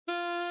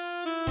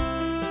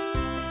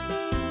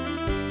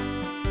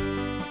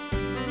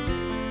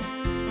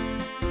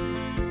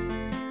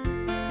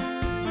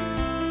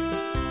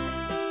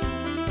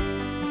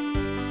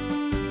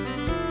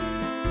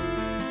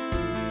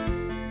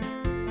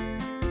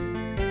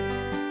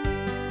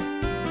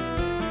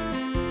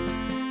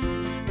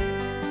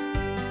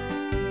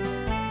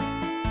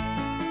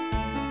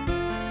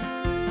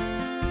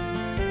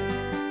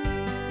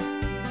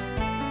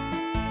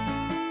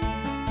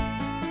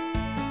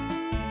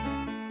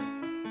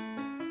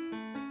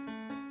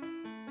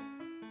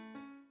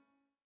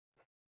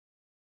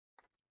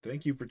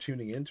Thank you for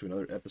tuning in to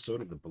another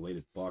episode of the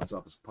Belated Box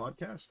Office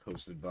Podcast,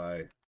 hosted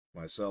by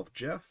myself,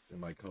 Jeff, and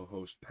my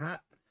co-host,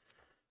 Pat.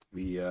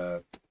 We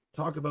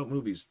talk about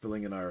movies,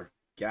 filling in our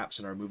gaps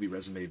in our movie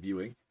resume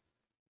viewing,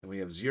 and we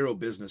have zero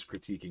business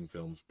critiquing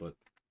films, but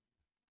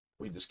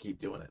we just keep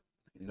doing it.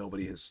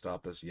 Nobody has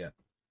stopped us yet.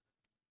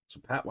 So,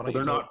 Pat, why Well, don't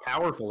you they're tell... not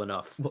powerful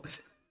enough. Well,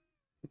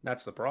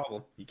 That's the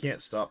problem. you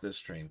can't stop this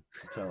train.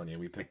 I'm telling you,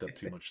 we picked up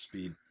too much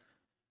speed.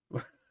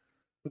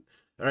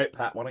 All right,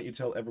 Pat, why don't you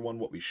tell everyone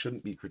what we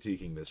shouldn't be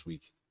critiquing this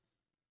week?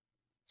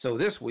 So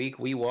this week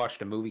we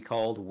watched a movie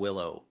called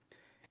Willow.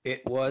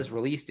 It was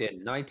released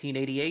in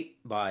 1988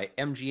 by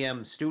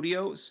MGM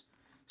Studios,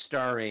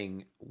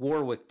 starring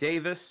Warwick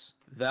Davis,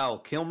 Val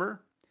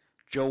Kilmer,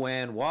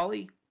 Joanne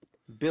Whalley,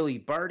 Billy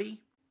Barty,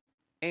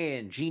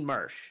 and Gene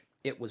Marsh.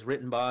 It was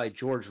written by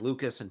George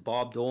Lucas and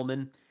Bob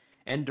Dolman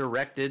and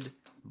directed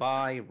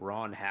by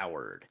Ron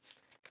Howard.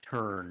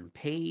 Turn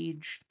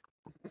page,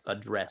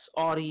 address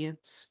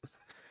audience.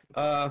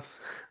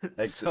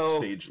 Exit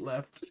stage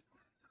left.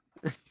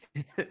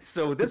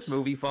 So this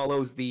movie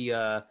follows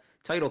the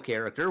title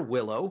character,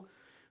 Willow,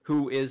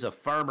 who is a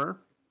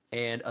farmer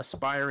and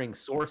aspiring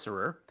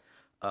sorcerer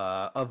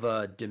of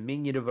a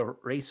diminutive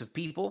race of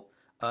people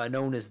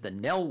known as the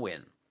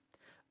Nelwyn.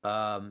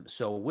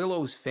 So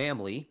Willow's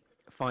family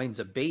finds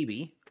a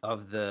baby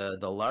of the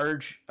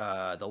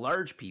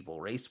large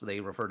people race they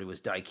refer to as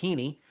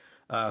Daikini,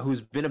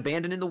 who's been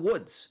abandoned in the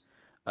woods.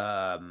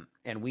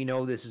 And we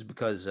know this is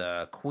because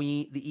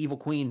the evil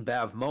queen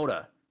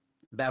Bavmorda.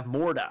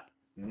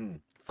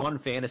 Fun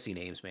fantasy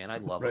names, man. I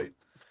love them.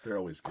 They're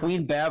always good.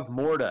 Queen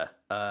Bavmorda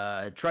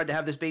tried to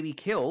have this baby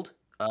killed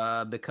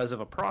because of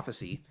a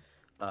prophecy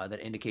that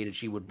indicated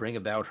she would bring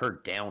about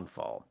her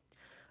downfall.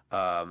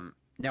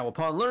 Now,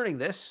 upon learning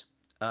this,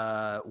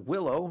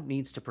 Willow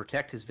needs to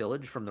protect his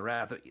village from the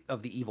wrath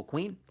of the evil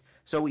queen.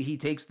 So he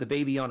takes the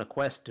baby on a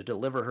quest to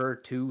deliver her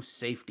to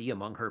safety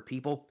among her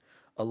people,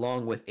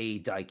 along with a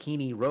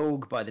Daikini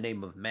rogue by the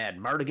name of Mad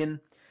Mardigan,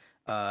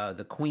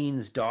 the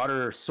queen's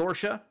daughter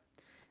Sorsha,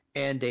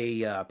 and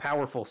a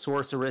powerful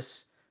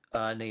sorceress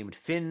named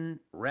Finn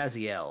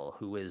Raziel,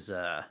 who is,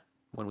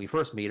 when we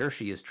first meet her,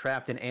 she is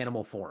trapped in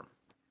animal form.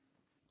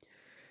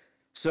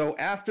 So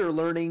after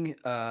learning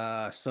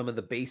some of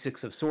the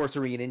basics of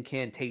sorcery and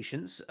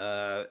incantations,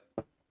 Willow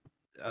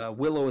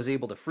is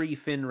able to free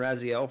Finn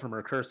Raziel from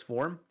her cursed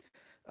form.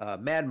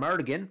 Mad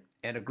Mardigan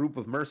and a group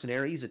of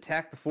mercenaries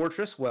attack the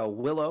fortress while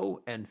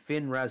Willow and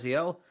Finn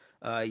Raziel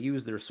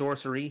use their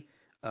sorcery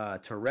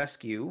to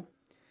rescue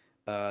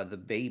the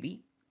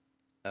baby.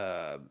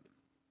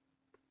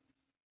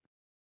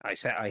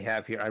 I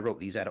have here, I wrote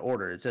these out of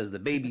order. It says the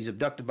baby's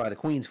abducted by the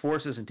queen's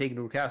forces and taken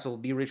to her castle to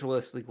be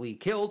ritualistically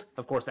killed.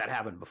 Of course, that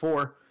happened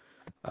before.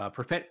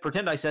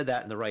 Pretend I said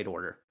that in the right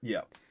order.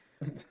 Yeah.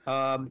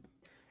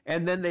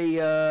 And then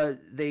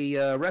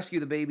they rescue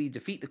the baby,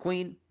 defeat the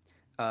queen,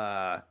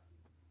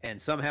 and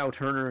somehow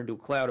turn her into a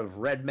cloud of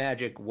red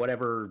magic,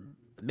 whatever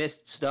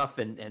mist stuff,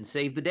 and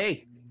save the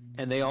day.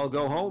 And they all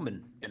go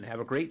home and have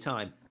a great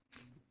time.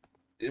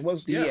 It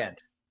was the end.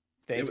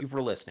 Thank you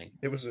for listening.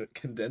 It was a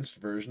condensed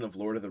version of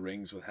Lord of the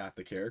Rings with half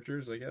the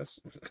characters, I guess.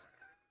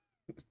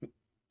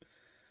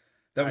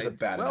 That was a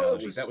bad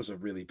analogy. That was a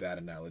really bad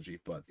analogy,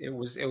 but it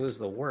was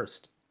the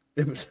worst.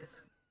 It was.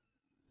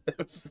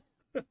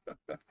 I'm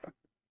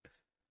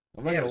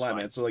not gonna lie,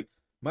 man. So like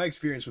my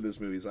experience with this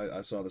movie is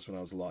I saw this when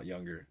I was a lot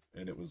younger,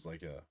 and it was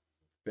like a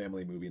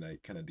family movie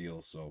night kind of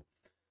deal. So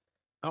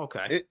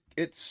okay,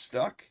 it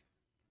stuck.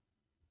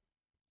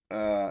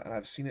 And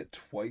I've seen it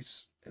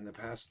twice in the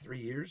past 3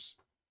 years.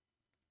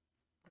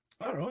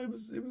 I don't know.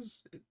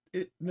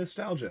 It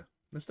nostalgia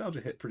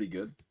hit pretty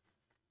good,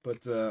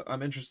 but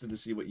I'm interested to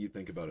see what you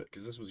think about it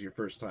because this was your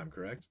first time,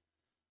 correct?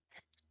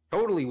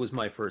 Totally was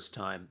my first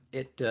time.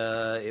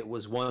 It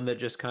was one that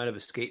just kind of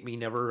escaped me.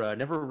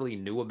 Never really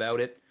knew about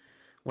it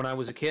when I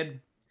was a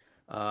kid.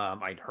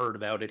 I'd heard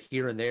about it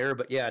here and there,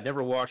 but yeah, I'd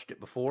never watched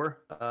it before.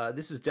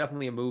 This is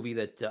definitely a movie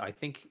that I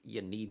think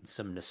you need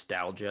some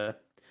nostalgia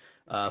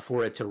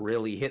for it to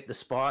really hit the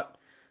spot.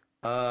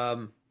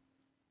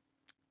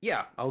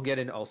 Yeah,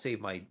 I'll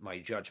save my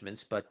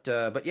judgments, but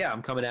yeah,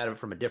 I'm coming at it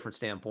from a different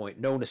standpoint.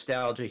 No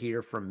nostalgia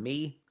here from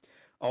me,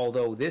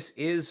 although this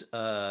is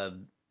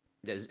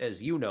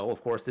as you know,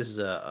 of course, this is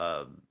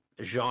a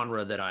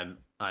genre that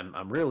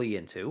I'm really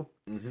into.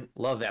 Mm-hmm.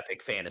 Love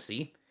epic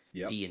fantasy,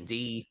 yep.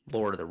 D&D,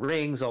 Lord of the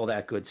Rings, all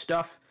that good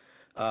stuff.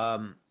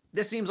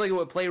 This seems like it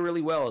would play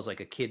really well as like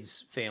a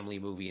kids' family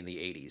movie in the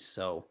 80s.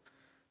 So,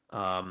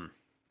 I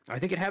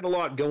think it had a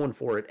lot going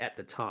for it at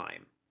the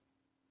time.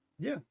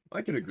 Yeah,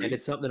 I can agree. And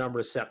it's something I'm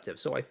receptive.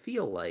 So I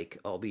feel like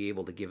I'll be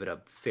able to give it a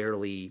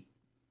fairly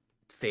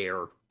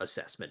fair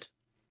assessment.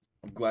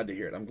 I'm glad to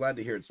hear it. I'm glad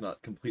to hear it's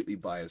not completely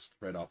biased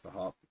right off the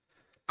hop.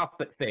 Up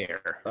but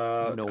fair.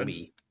 You know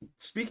me.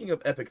 Speaking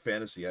of epic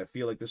fantasy, I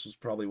feel like this was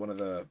probably one of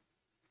the...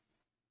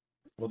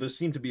 Well, this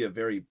seemed to be a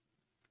very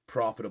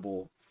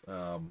profitable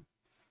film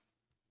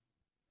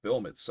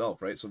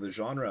itself, right? So the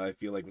genre, I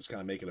feel like, was kind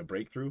of making a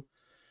breakthrough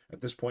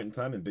at this point in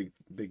time in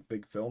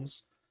big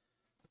films.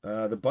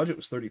 The budget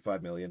was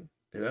 35 million.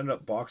 It ended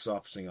up box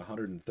officing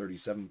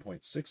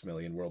 137.6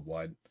 million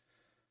worldwide.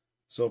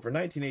 So for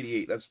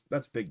 1988,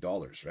 that's big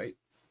dollars, right?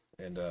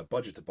 And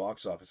budget to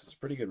box office is a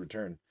pretty good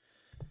return.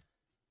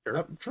 Sure.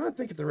 I'm trying to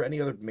think if there were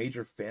any other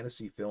major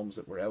fantasy films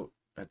that were out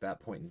at that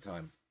point in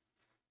time,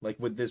 like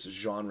with this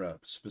genre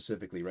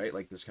specifically, right?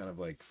 Like this kind of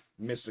like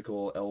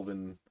mystical,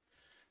 elven,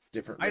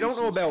 different. I don't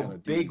know races, kind about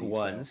of big D&D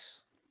style. ones.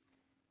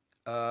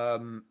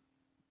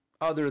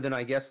 Other than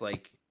I guess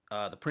like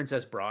the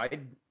Princess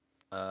Bride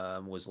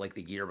was like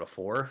the year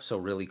before, so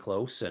really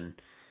close and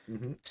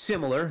Mm-hmm.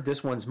 similar.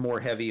 This one's more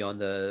heavy on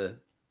the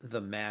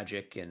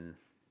magic and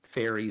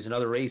fairies and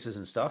other races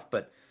and stuff,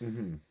 but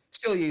Mm-hmm.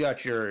 still you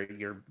got your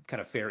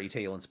kind of fairy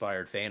tale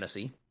inspired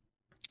fantasy.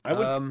 I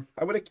would Um,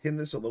 I would akin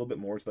this a little bit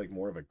more to like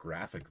more of a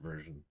graphic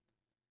version.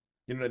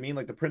 You know what I mean?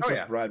 Like the oh Princess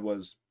yeah, Bride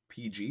was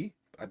PG.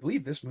 I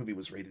believe this movie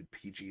was rated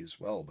PG as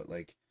well, but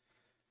like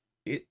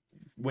it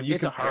when you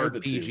it's a compare hard the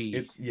two, PG.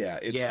 it's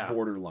Yeah.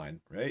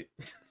 borderline, right?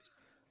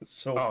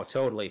 So Oh,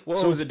 totally. Well,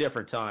 it so was a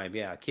different time.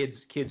 Yeah,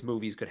 kids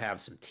movies could have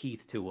some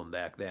teeth to them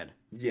back then.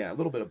 yeah, a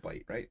little bit of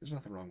bite, right? There's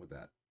nothing wrong with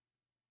that.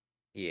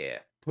 Yeah.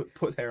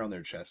 Put hair on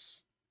their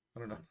chests. I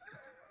don't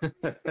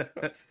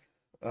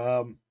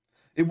know.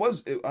 It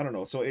was I don't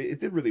know. So it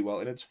did really well,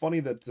 and it's funny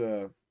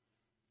that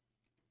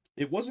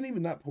it wasn't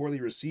even that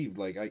poorly received.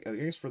 Like I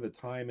guess for the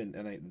time,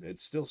 it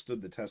still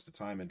stood the test of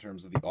time in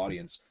terms of the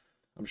audience.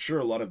 I'm sure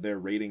a lot of their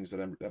ratings that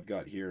I've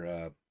got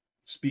here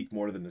speak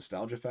more to the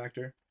nostalgia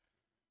factor.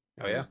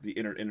 Oh yeah. Because the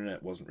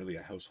internet wasn't really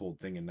a household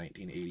thing in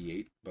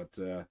 1988.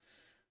 But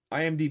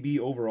IMDb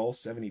overall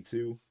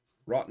 72.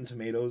 Rotten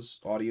Tomatoes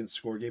audience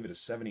score gave it a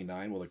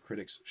 79, while the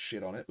critics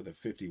shit on it with a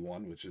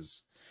 51, which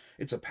is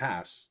it's a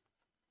pass,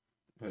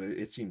 but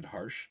it seemed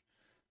harsh.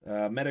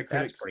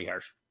 That's pretty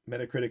harsh.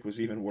 Metacritic was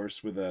even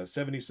worse with a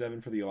 77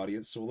 for the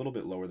audience, so a little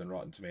bit lower than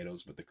Rotten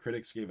Tomatoes, but the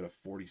critics gave it a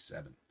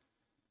 47.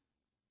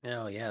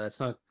 Oh yeah, it's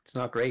not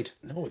great.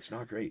 No, it's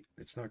not great.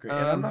 It's not great.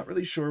 And I'm Um, not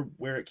really sure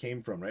where it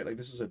came from, right? Like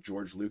this is a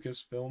George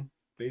Lucas film,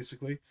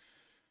 basically.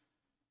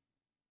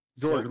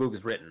 George So,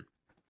 Lucas written.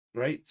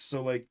 right?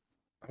 So like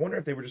I wonder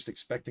if they were just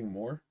expecting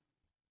more.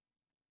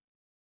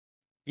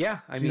 Yeah,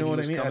 I Do you mean know he what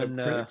I was mean? Out of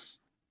coming. critics.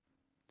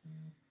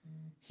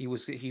 He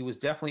was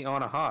definitely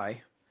on a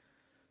high.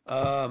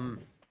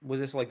 Was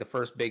this like the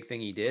first big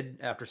thing he did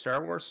after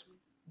Star Wars?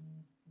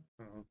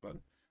 But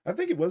I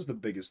think it was the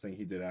biggest thing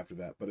he did after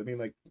that. But I mean,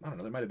 like, I don't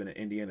know, there might have been an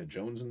Indiana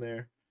Jones in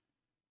there.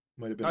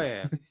 Might have been, Oh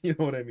yeah, you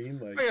know what I mean?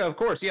 oh Like, yeah, of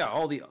course, yeah.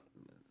 I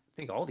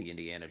think all the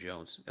Indiana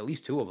Jones, at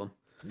least two of them,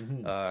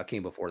 mhm.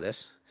 came before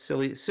this.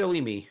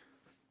 Silly me.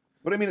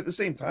 But I mean, at the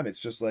same time, it's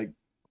just like,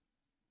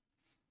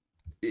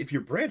 if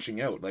you're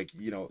branching out, like,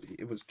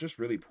 it was just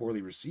really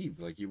poorly received.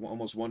 Like, you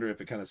almost wonder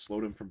if it kind of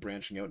slowed him from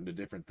branching out into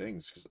different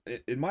things.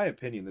 Because, in my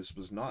opinion, this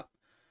was not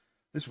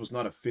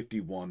a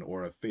 51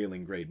 or a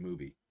failing grade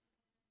movie.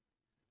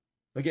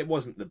 Like, it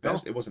wasn't the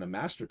best. No, It wasn't a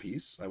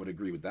masterpiece. I would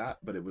agree with that.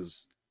 But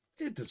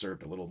it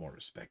deserved a little more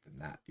respect than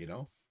that, you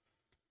know?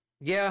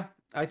 yeah,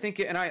 I think,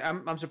 and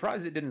I'm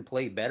surprised it didn't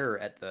play better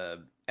at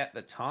the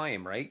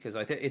time, right? Because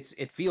I think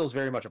it feels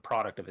very much a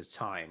product of his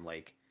time,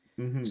 like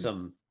Mm-hmm.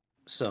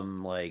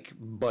 some like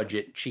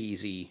budget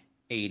cheesy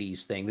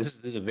 '80s thing. This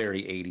is a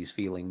very '80s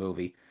feeling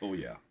movie, Oh,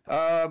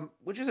 yeah.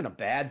 which isn't a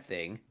bad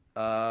thing.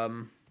 I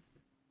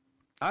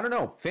don't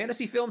know.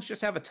 Fantasy films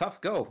just have a tough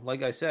go.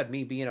 Like I said,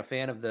 me being a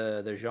fan of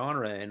the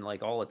genre and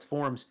like all its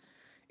forms,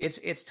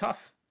 it's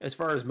tough as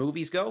far as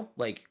movies go.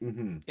 Like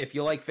Mm-hmm. if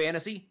you like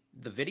fantasy,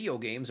 the video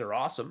games are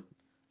awesome.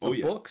 The Oh,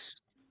 yeah. books,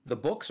 the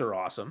books are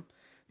awesome.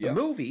 The Yeah.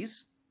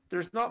 movies,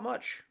 there's not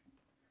much.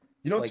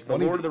 You know, it's Like the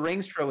funny. Lord of the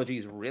Rings trilogy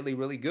is really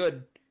really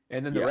good,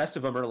 and then the Yeah. rest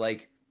of them are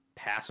like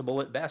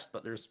passable at best.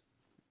 But there's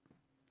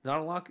not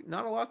a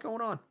lot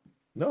going on.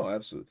 No,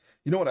 absolutely.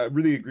 You know what? I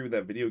really agree with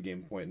that video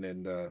game point,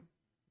 and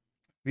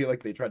feel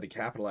like they tried to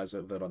capitalize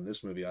on that on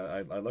this movie.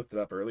 I looked it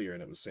up earlier,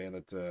 and it was saying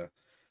that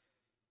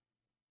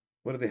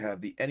what did they have?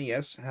 The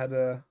NES had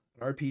an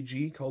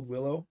RPG called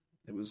Willow.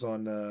 It was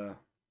on it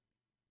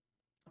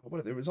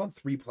was on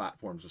three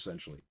platforms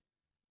essentially.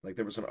 Like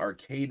there was an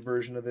arcade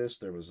version of this,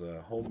 there was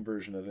a home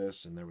version of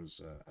this, and there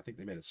was I think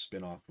they made a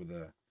spin-off with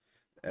a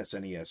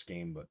SNES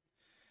game, but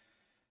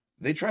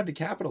they tried to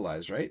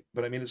capitalize, right?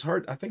 But I mean, it's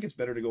hard. I think it's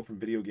better to go from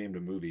video game to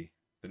movie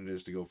than it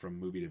is to go from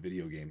movie to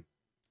video game.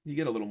 You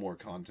get a little more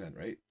content,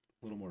 right?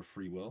 A little more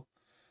free will.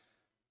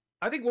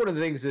 I think one of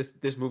the things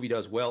this movie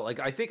does well, like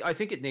I think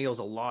it nails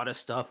a lot of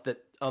stuff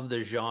that of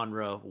the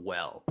genre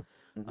well.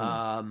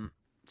 Mm-hmm.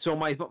 So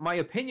my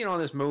opinion on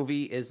this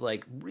movie is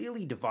like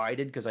really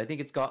divided because I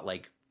think it's got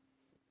like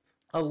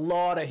a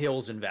lot of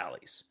hills and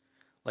valleys.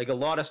 Like a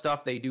lot of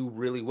stuff they do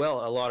really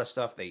well, a lot of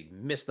stuff they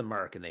missed the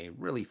mark and they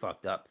really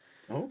fucked up.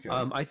 Okay.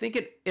 I think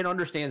it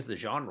understands the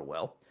genre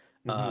well.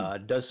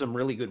 Mm-hmm. Does some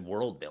really good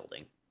world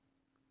building,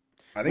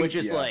 I think which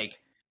is yeah. like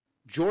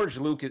George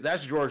Lucas.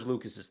 That's George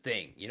Lucas's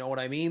thing. You know what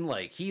I mean?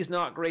 Like he's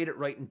not great at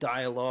writing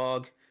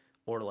dialogue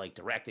or like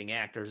directing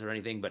actors or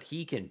anything, but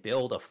he can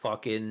build a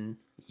fucking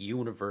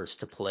universe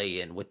to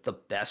play in with the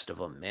best of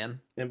them, man.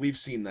 And we've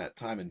seen that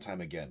time and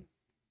time again.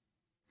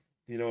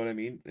 You know what I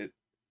mean?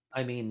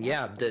 I mean,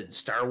 yeah, the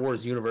Star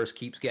Wars universe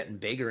keeps getting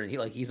bigger, and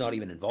he's not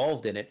even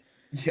involved in it.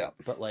 Yeah,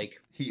 But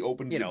like, he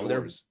opened the they're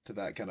doors to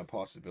that kind of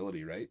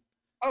possibility, right?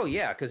 oh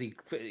yeah, because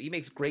he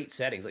makes great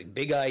settings, like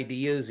big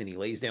ideas, and he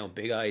lays down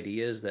big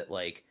ideas that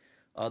like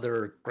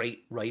other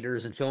great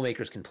writers and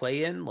filmmakers can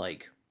play in.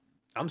 Like,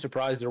 I'm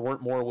surprised there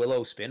weren't more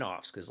Willow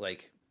spin-offs because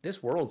like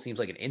this world seems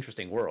like an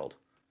interesting world.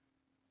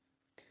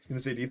 I was gonna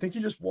say, do you think he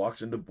just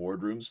walks into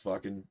boardrooms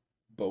fucking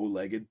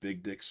bow-legged,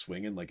 big dick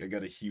swinging? Like, I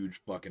got a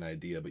huge fucking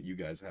idea, but you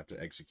guys have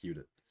to execute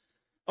it.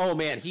 Oh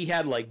man, he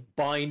had like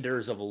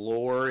binders of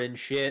lore and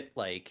shit.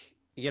 Like,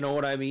 you know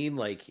what I mean?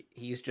 Like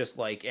he's just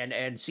like,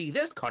 and see,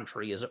 this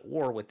country is at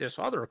war with this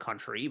other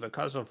country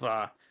because of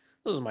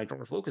this is my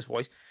George Lucas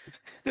voice.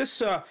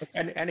 This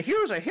and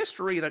here's a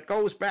history that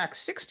goes back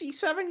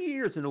 67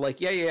 years, and they're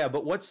like, yeah,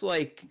 but what's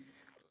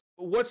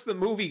the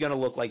movie gonna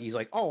look like? He's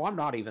like, oh, I'm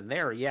not even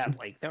there yet.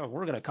 Like, no,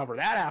 we're gonna cover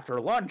that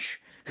after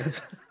lunch.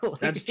 That's Like,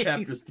 that's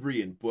chapter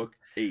 3 in book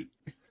 8.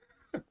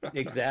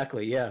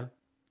 exactly, yeah.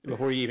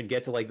 Before you even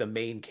get to like the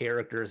main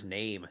character's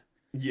name.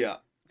 Yeah,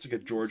 it's like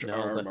a George No,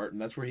 R. R. but Martin.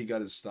 That's where he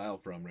got his style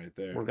from, right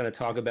there. we're gonna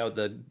talk about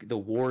the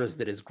wars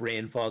that his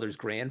grandfather's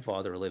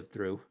grandfather lived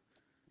through.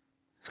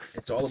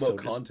 It's all So about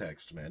just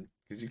context, man,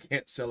 because you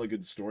can't sell a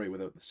good story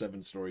without the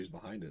 7 stories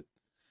behind it.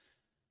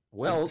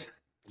 well,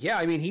 yeah.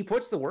 I mean, he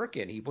puts the work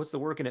in. He puts the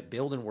work in at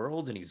building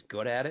worlds, and he's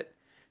good at it.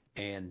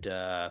 And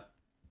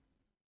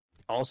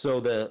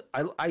also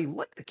I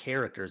like the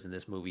characters in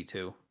this movie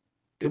too.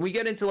 Can we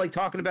get into like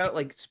talking about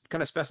like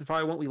kind of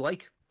specify what we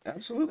like?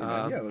 Absolutely,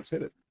 man. Yeah, let's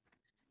hit it.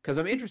 Because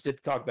I'm interested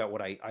to talk about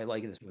what I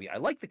like in this movie. I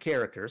like the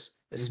characters,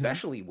 Mm-hmm.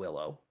 especially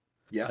Willow.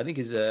 Yeah. I think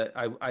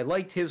I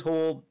liked his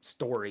whole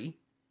story,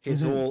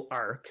 his Mhm. whole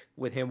arc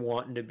with him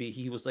wanting to be.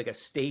 He was like a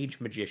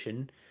stage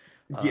magician,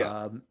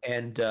 Yeah.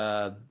 And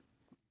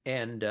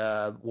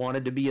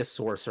wanted to be a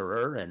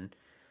sorcerer, and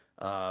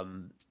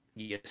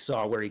you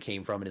saw where he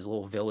came from in his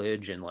little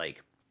village, and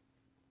like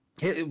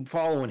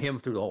following him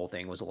through the whole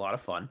thing was a lot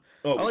of fun.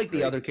 Oh, it I was like the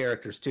great. other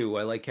characters too.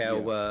 I like how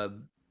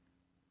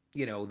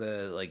Yeah.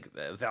 the like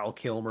Val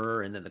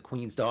Kilmer and then the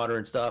Queen's daughter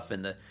and stuff,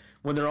 and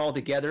when they're all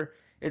together,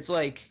 it's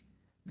like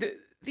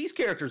these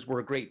characters were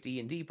a great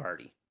D&D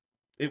party.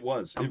 It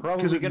was. I'm Because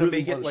probably it gonna really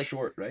make it was like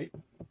short, right?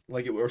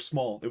 Like it or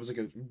small. It was like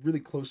a really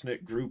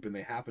close-knit group, and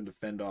they happened to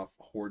fend off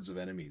hordes of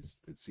enemies,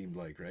 it seemed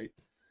like, right?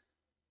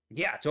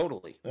 yeah,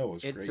 totally. That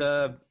was It's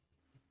great.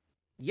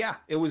 yeah,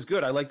 it was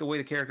good. I like the way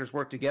the characters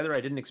worked together.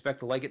 I didn't expect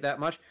to like it that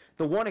much.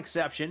 The one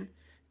exception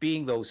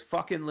being those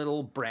fucking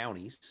little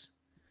brownies,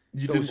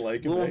 You those didn't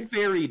like him, little eh?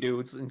 fairy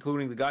dudes,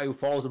 including the guy who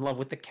falls in love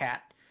with the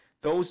cat.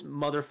 Those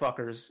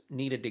motherfuckers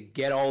needed to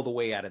get all the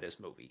way out of this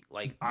movie.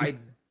 Like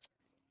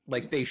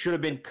they should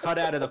have been cut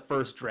out of the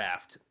first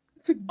draft.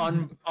 It's a,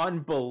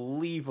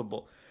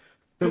 Unbelievable.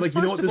 they're 'Cause like,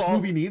 you know first what of this all-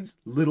 movie needs?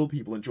 Little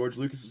people. And George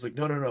Lucas is like,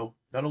 no, no, no.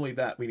 Not only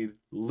that, we need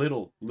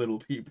little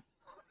people.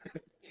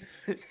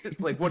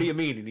 It's like, what do you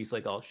mean? And he's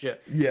like, oh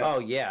shit. Yeah. Oh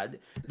yeah.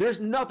 There's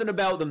nothing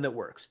about them that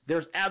works.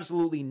 There's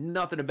absolutely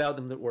nothing about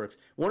them that works.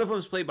 One of them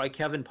is played by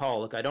Kevin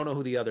Pollak. I don't know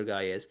who the other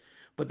guy is,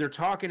 but they're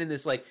talking in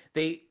this like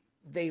they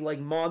like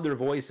mod their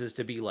voices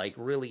to be like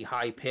really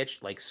high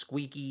pitched, like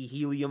squeaky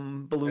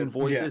helium balloon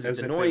voices. Yeah, It's as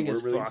if annoying they were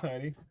as really fuck.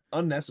 tiny.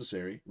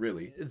 Unnecessary,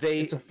 really.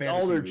 They It's a all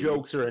fantasy their movie.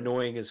 jokes are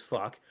annoying as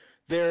fuck.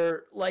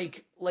 They're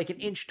like an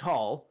inch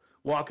tall,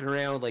 walking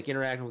around like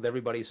interacting with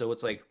everybody. So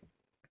it's like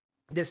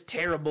this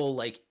terrible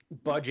like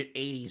budget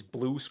 80s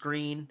blue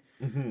screen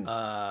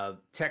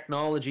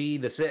technology.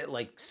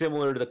 Like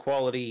similar to the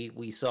quality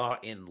we saw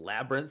in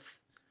Labyrinth,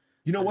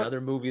 You know what?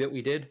 another movie that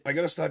we did. I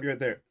gotta stop you right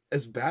there.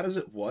 As bad as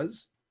it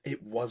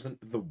wasn't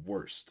the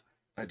worst.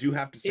 I do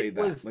have to say It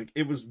that. was- Like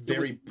it was It very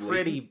was blatant,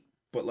 pretty.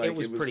 but like It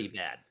was pretty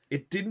bad.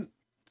 It didn't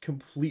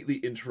completely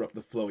interrupt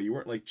the flow. You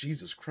weren't like,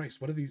 Jesus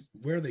Christ, what are these?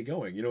 Where are they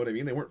going? You know what I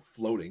mean? They weren't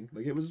floating.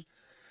 Like it was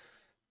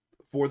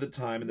for the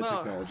time and the Well,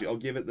 technology. I'll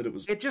give it that it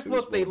was. It just was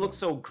looked. They well looked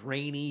so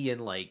grainy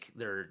and like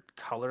their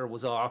color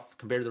was off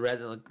compared to the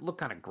rest. And it looked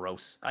kind of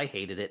gross. I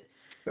hated it.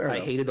 done. Fair I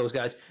enough. hated those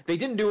guys. They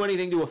didn't do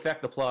anything to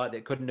affect the plot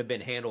that couldn't have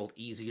been handled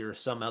easier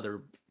some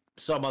other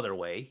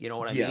way. You know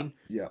what I Yeah, mean?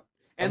 yeah.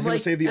 I And was gonna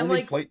like, say the and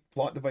only like,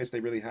 plot device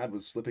they really had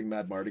was slipping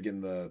Mad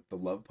Mardigan the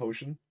love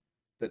potion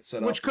that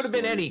set which off could the have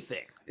been story.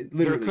 anything. It There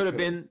literally could have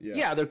been,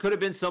 yeah. there could have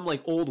been some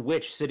like old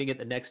witch sitting at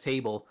the next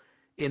table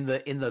in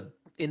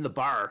the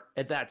bar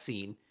at that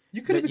scene,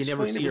 You could have that you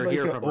never explained see it or with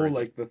hear like from a, her. oh,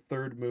 like the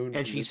third moon, and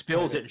from she this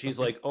spills it, planet. and she's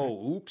like,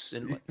 "Oh, oops!"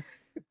 And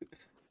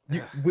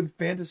like, With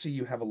fantasy,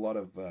 you have a lot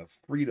of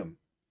freedom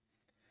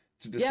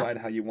to decide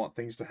how you want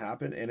things to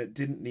happen, and it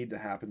didn't need to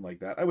happen like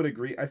that. I would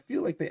agree. I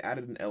feel like they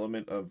added an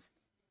element of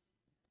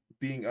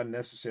being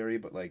unnecessary,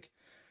 but like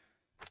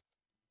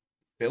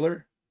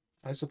filler,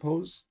 I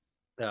suppose.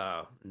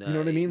 no, You know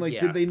what I mean? Like,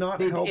 yeah. did they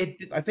not help?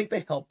 It, I think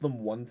they helped them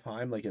one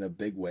time, like in a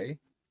big way.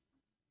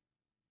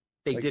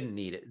 they like, didn't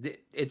need it.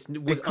 It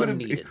It was could have,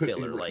 unneeded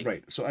filler. Like,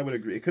 right. So I would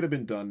agree. It could have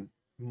been done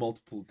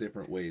multiple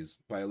different ways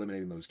by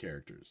eliminating those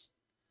characters.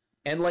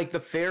 And like the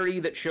fairy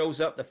that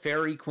shows up, the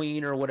fairy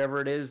queen or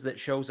whatever it is that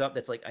shows up,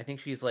 that's like, I think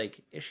she's like,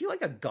 is she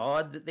like a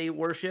god that they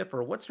worship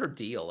or what's her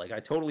deal? Like, I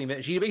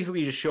totally she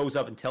basically just shows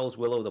up and tells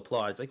Willow the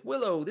plot. It's like,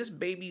 Willow, this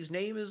baby's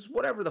name is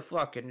whatever the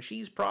fuck, and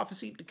she's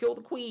prophesied to kill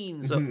the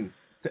queen. So,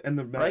 To end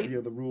the right?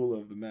 the rule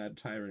of the mad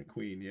tyrant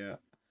queen. Yeah.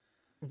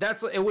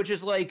 That's which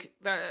is like,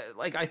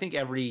 like I think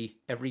every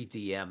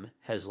DM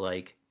has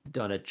like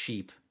done a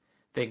cheap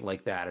thing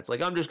like that. It's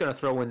like I'm just gonna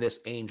throw in this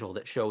angel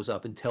that shows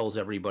up and tells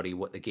everybody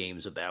what the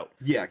game's about.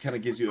 Yeah, kind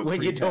of gives you a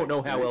When you don't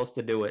know pretext, how right? else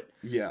to do it.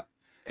 Yeah.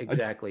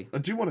 Exactly. I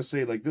do want to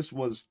say, like, this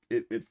was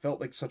it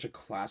felt like such a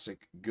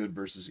classic good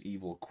versus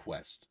evil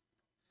quest.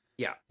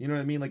 Yeah. You know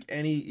what I mean? Like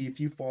if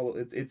you follow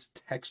it's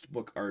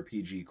textbook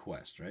RPG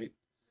quest, right?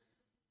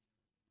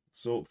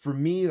 So for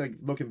me, like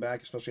looking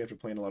back, especially after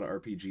playing a lot of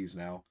RPGs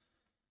now,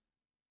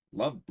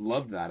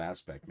 loved that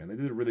aspect, man. They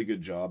did a really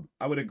good job.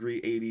 I would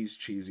agree, 80s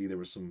cheesy. There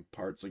was some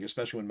parts, like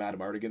especially when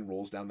Madame Artigan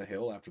rolls down the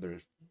hill after they're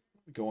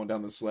going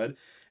down the sled,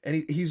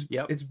 and he's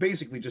Yep. it's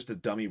basically just a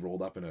dummy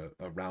rolled up in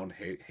a round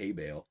hay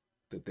bale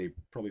that they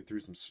probably threw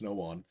some snow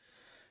on,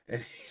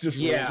 and he just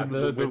rolls into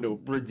the window.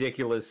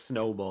 Ridiculous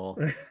snowball.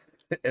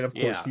 And of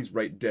course, Yeah. he's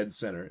right dead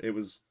center. It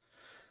was.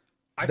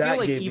 I That feel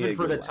like gave me a even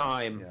for good the laugh.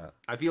 time, Yeah.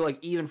 I feel like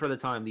even for the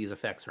time, these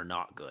effects are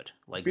not good.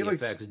 Like the feel like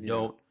effects yeah.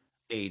 don't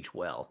age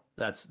well.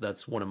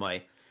 That's one of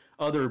my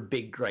other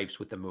big gripes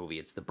with the movie.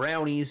 It's the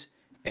brownies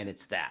and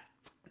it's that.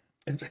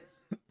 It's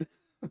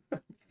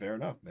fair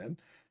enough, man.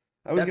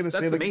 I was gonna That's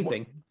say the like main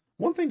thing.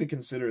 one thing to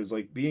consider is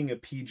like being a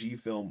PG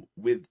film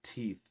with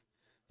teeth.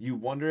 You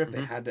wonder if they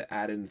Mhm. had to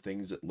add in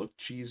things that look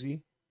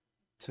cheesy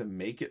to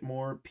make it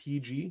more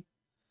PG.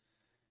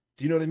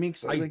 Do you know what I mean?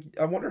 'Cause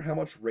I wonder how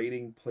much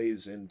rating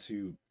plays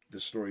into the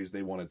stories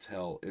they want to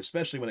tell,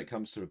 especially when it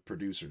comes to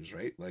producers,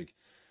 right? Like,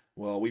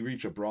 well, we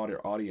reach a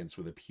broader audience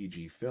with a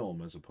PG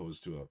film as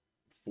opposed to a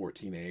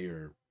 14A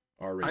or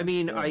R-rated I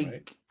mean, film,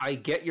 right? I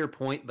get your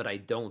point, but I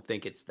don't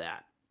think it's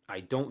that. I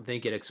don't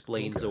think it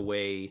explains Okay.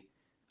 away.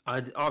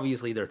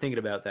 Obviously, they're thinking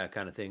about that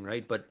kind of thing,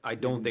 right? But I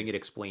don't Mhm. think it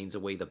explains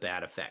away the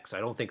bad effects. I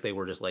don't think they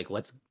were just like,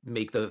 let's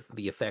make the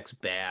effects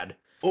bad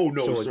Oh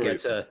no, so sorry. it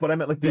gets a But I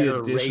meant like the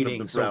better addition of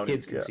rating the so brownies.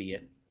 kids can Yeah. see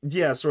it.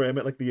 Yeah, sorry, I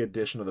meant like the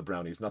addition of the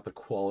brownies, not the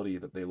quality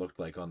that they looked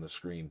like on the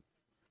screen.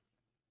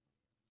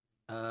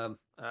 You know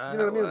what I mean?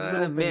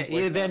 Little things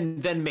like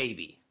that. Then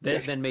maybe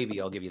then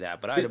maybe I'll give you that,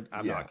 but I'm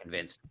Yeah. not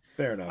convinced.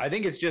 Fair enough. I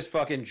think it's just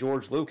fucking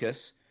George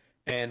Lucas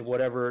and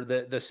whatever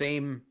the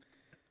same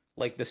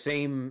like the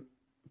same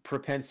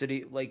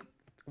propensity like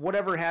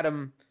whatever had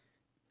him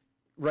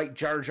write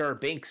Jar Jar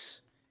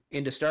Binks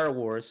into Star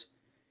Wars.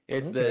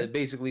 It's Okay.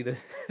 basically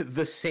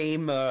the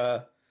same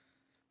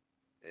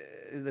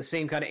the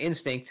same kind of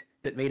instinct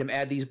that made him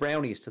add these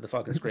brownies to the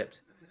fucking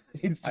script.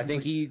 He's I just think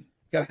like, he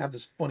gotta have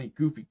this funny,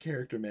 goofy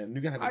character, man.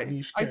 You gotta have a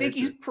niche I character. think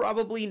he's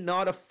probably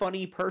not a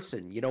funny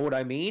person. You know what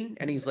I mean?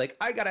 And he's like,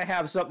 I gotta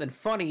have something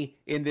funny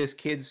in this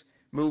kid's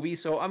movie,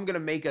 so I'm gonna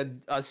make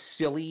a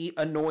silly,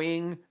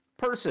 annoying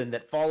person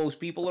that follows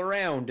people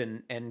around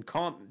and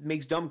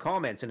makes dumb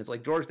comments. And it's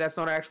like, George, that's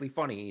not actually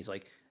funny. He's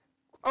like,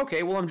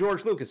 okay, well, I'm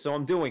George Lucas, so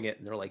I'm doing it.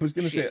 And they're like, I was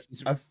gonna shit,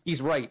 say,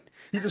 he's right.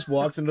 he just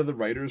walks into the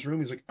writer's room.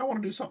 He's like, I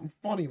want to do something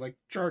funny, like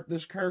chart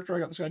this character. I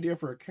got this idea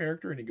for a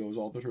character, and he goes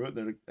all through it.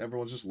 And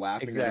everyone's just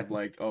laughing at him, Exactly.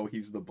 like, oh,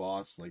 he's the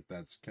boss. Like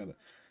that's kind of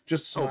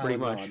just Oh, pretty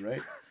smiling much. on,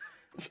 right?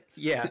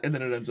 Yeah. And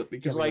then it ends up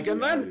He's becoming like, a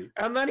and reality.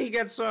 then he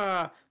gets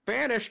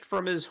banished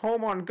from his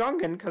home on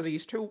Gungan because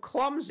he's too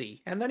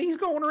clumsy, and then he's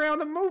going around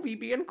the movie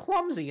being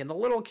clumsy, and the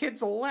little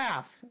kids will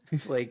laugh.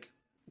 It's like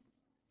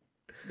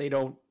they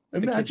don't.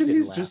 the kids Imagine didn't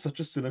he's laugh. just such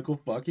a cynical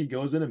fuck. He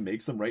goes in and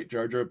makes them write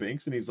Jar Jar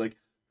Binks, and he's like,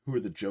 "Who are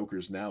the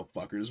jokers now,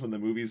 fuckers?" When the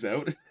movie's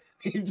out,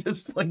 he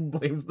just like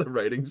blames the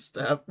writing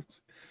staff.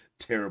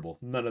 Terrible.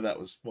 None of that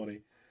was funny.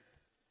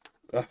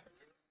 I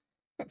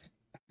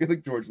feel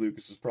like George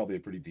Lucas is probably a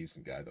pretty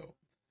decent guy, though.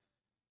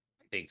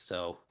 I think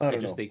so. I don't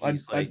just know. think I'd,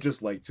 he's I'd like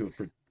just like to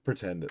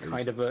pretend at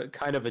least.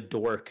 kind of a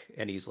dork,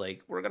 and he's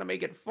like, we're gonna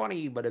make it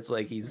funny, but it's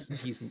like he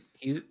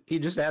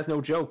just has no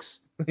jokes.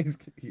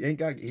 He ain't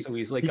got. So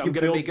he's like, he I'm can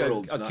gonna build make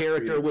worlds, a not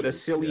character create with a jokes,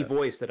 silly yeah.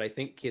 voice that I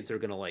think kids are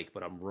gonna like,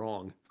 but I'm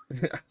wrong.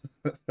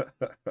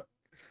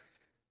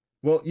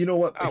 Well, you know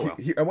what? Oh, well.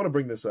 I want to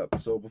bring this up.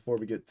 So before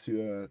we get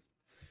to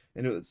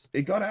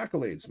it got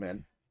accolades,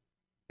 man.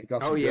 It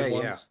got some Oh, yeah, good yeah.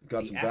 ones,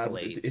 got The some bad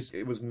ones. accolades.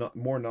 It was not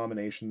more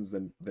nominations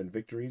than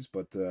victories,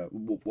 but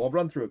I'll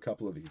run through a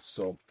couple of these.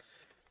 So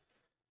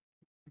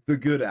the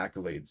good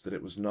accolades that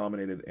it was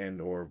nominated and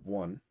or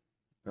won.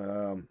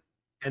 And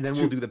then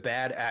Two- we'll do the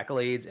bad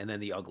accolades and then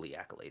the ugly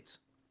accolades.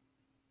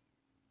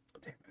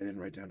 Damn, I didn't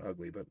write down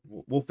ugly, but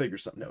we'll figure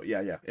something out.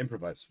 Yeah,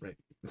 improvise, right?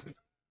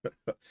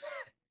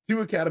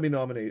 Two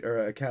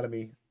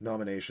Academy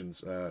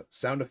nominations: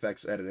 sound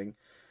effects editing,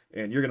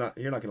 and you're not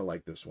gonna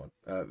like this one.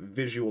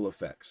 Visual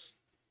effects.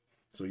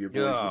 So your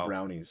boys, the Oh,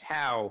 Brownies,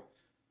 How?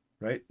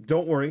 right?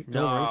 Don't worry.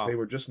 No. They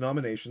were just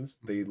nominations.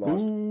 They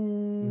lost.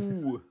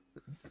 Ooh.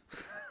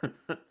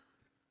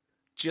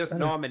 Just I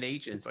don't-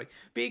 nominations. Like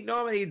being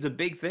nominated is a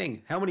big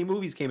thing. How many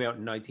movies came out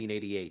in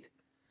 1988?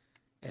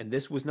 And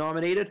this was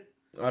nominated?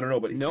 I don't know,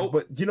 Nope.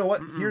 but you know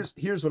what? Mm-mm.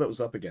 Here's what it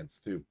was up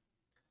against too.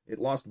 It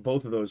lost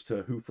both of those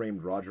to Who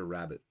Framed Roger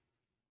Rabbit.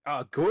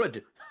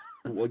 Good.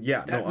 Well,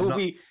 yeah, no,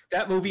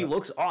 That movie not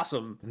looks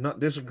awesome. I'm not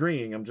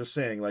disagreeing. I'm just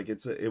saying like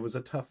it was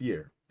a tough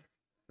year.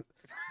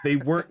 They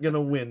weren't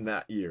gonna win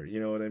that year. You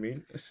know what I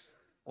mean?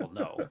 Well,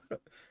 no.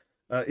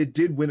 It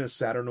did win a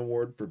Saturn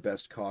Award for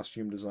best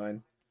costume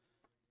design.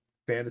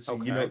 Fantasy,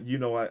 Okay.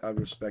 I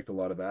respect a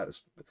lot of that.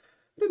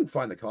 I didn't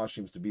find the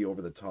costumes to be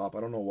over the top. I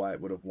don't know why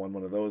it would have won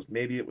one of those.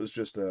 Maybe it was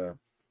just the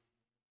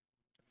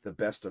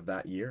best of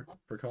that year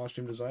for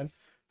costume design.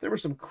 There were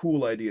some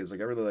cool ideas.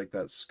 Like I really like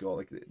that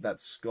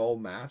skull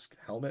mask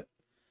helmet.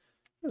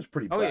 It was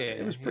pretty Oh yeah,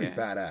 it was pretty yeah.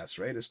 badass,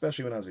 right?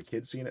 Especially when I was a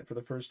kid seeing it for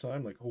the first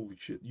time. Like holy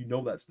shit,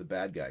 that's the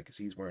bad guy because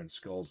he's wearing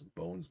skulls and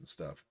bones and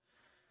stuff.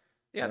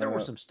 Yeah, there were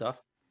Uh, some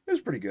stuff. it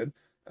was pretty good.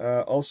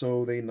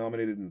 Also, they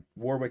nominated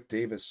Warwick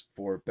Davis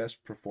for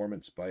Best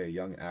Performance by a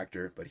Young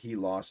Actor, but he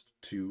lost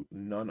to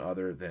none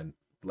other than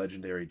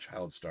legendary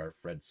child star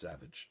Fred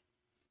Savage.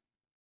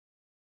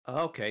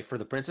 Okay, for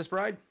The Princess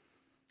Bride?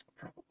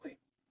 Probably.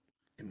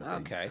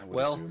 Okay. I would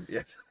Well, assume.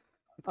 Yeah.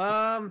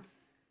 all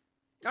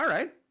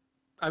right.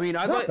 I mean,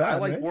 I Not like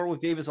bad, like right?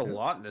 Warwick Davis a Yeah.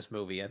 lot in this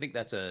movie. I think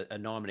that's a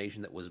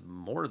nomination that was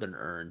more than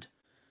earned.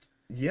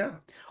 Yeah.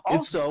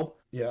 It's Also,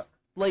 yeah.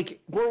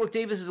 like Warwick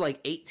Davis is like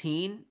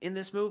 18 in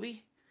this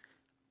movie.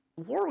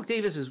 Warwick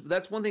Davis is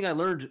that's one thing I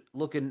learned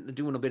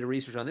doing a bit of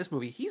research on this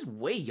movie. He's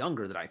way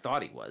younger than I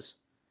thought he was.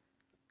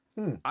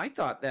 Hmm. I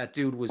thought that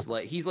dude was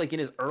like he's like in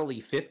his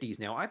early 50s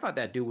now. I thought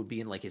that dude would be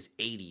in like his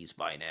 80s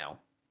by now.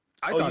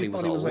 I thought You he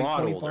was thought he was a like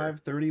lot 25, older.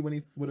 30 when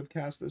he would have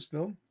cast this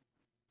film?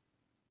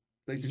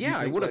 Like, did Yeah, you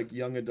I think would have. like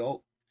young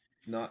adult,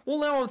 not Well,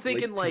 now I'm late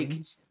thinking like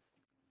teens?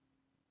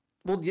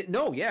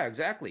 no, yeah,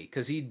 exactly.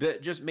 Because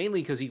just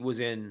mainly because he was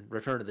in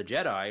Return of the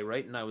Jedi,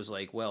 right? And I was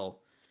like, well,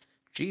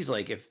 geez,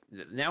 like if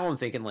now I'm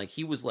thinking like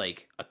he was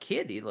like a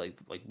kid, he like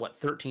what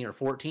 13 or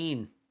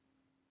 14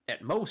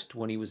 at most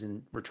when he was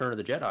in Return of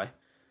the Jedi.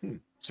 Hmm.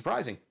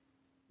 Surprising.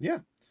 Yeah.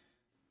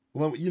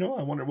 Well,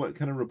 I wonder what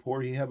kind of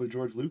rapport he had with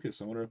George Lucas.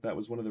 I wonder if that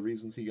was one of the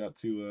reasons he got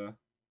to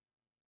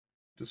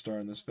star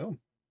in this film.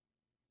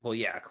 Well,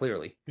 yeah,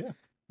 clearly. Yeah.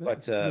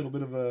 But A little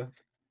bit of a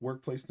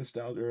workplace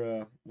nostalgia,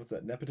 or what's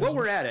that, nepotism? while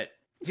we're at it,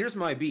 here's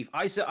my beef.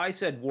 I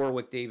said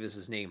Warwick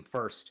Davis's name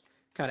first,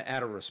 kind of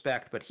out of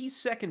respect, but he's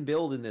second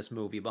billed in this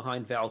movie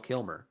behind Val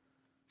Kilmer.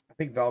 I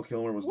think Val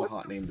Kilmer was What the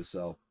hot name to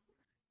sell.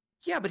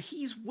 Yeah, but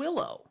he's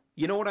Willow.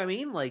 You know what I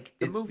mean? Like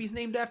the It's movie's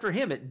named after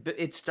him.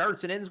 It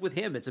starts and ends with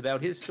him. It's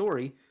about his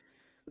story.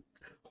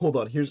 Hold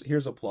on,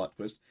 here's a plot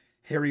twist.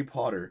 Harry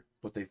Potter,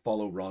 but they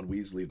follow Ron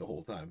Weasley the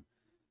whole time.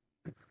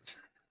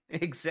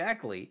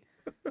 Exactly.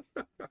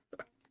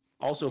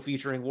 Also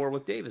featuring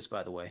Warwick Davis,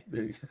 by the way.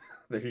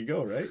 There you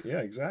go, right? Yeah,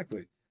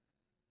 exactly.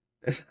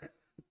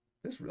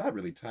 That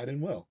really tied in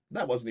well.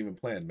 That wasn't even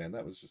planned, man.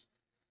 That was just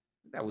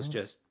That was well,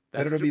 just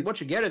better that's to be what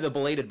you get at the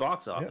belated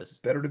box yeah, office.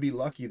 better to be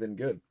lucky than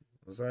good,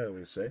 as I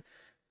always say.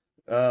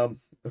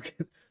 Okay,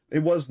 it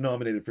was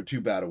nominated for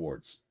 2 Bat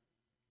Awards.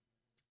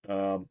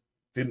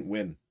 Didn't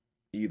win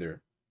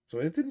either, so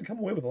it didn't come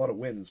away with a lot of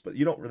wins. But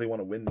you don't really want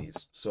to win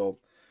these. So,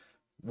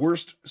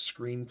 worst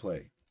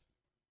screenplay.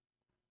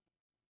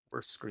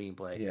 Worst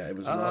screenplay. Yeah, it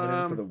was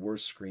nominated for the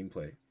worst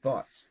screenplay.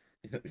 Thoughts?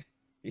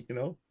 You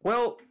know?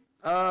 Well,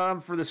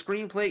 for the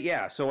screenplay,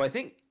 yeah. So I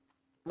think,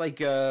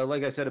 like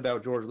I said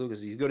about George Lucas,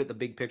 he's good at the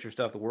big picture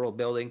stuff, the world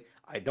building.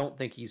 I don't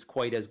think he's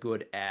quite as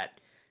good at,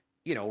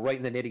 right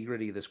in the nitty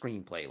gritty of the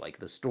screenplay, like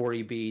the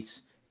story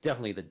beats,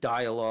 definitely the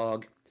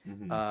dialogue.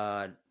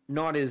 Mhm.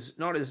 Not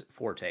as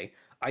forte.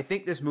 I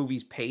think this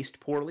movie's paced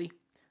poorly.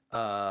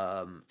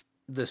 Like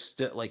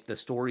the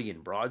story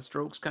in broad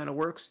strokes kind of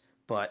works,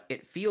 but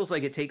it feels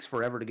like it takes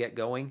forever to get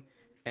going,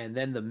 and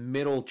then the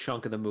middle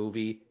chunk of the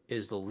movie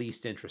is the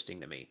least interesting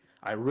to me.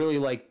 I really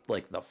like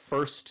the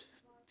first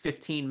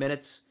 15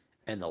 minutes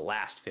and the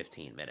last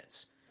 15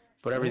 minutes,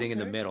 but everything in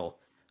the Okay. middle,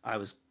 I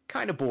was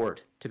kind of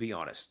bored, to be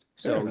honest.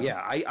 Fair So enough.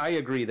 yeah, I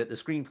agree that the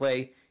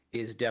screenplay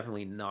is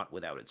definitely not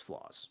without its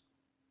flaws.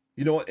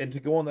 You know what? And to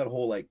go on that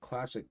whole like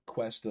classic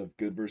quest of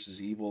good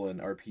versus evil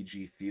and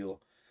RPG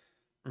feel,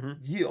 Mhm.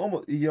 you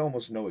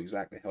almost know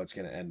exactly how it's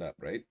going to end up,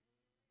 right?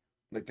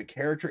 Like the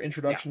character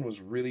introduction was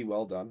really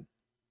well done.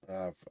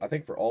 I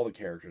think for all the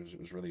characters, it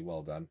was really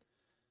well done.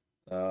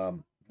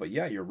 But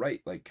yeah, you're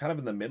right. Like kind of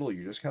in the middle,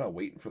 you're just kind of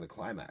waiting for the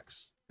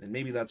climax, and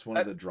maybe that's one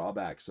of the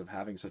drawbacks of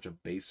having such a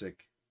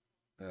basic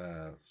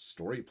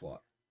story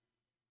plot.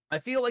 I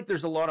feel like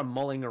there's a lot of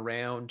mulling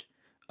around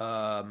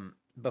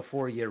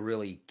before you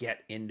really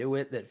get into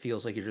it that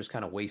feels like you're just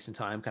kind of wasting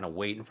time, kind of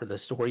waiting for the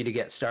story to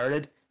get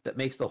started. That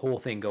makes the whole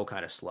thing go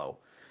kind of slow.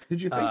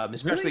 Did you think?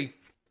 Especially,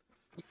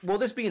 well,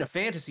 this being a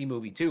fantasy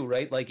movie too,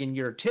 right? Like in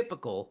your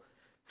typical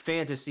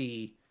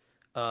fantasy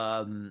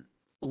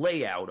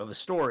layout of a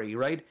story,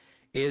 right?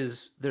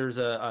 There's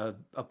a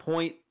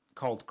point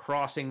called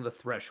crossing the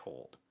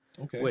threshold,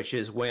 Okay. which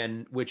is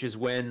when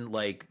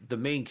like the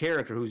main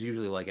character, who's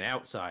usually like an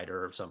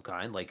outsider of some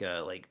kind, like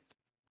a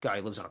guy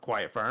who lives on a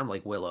quiet farm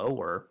like Willow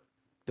or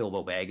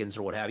Bilbo Baggins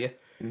or what have you.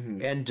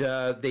 Hmm. And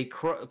they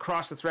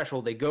cross the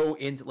threshold. They go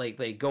into like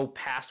they go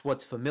past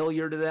what's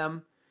familiar to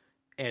them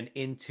and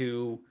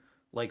into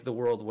like the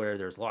world where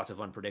there's lots of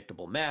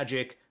unpredictable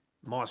magic,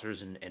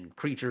 monsters and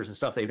creatures and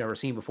stuff they've never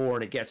seen before,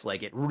 and it gets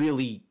like it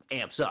really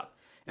amps up.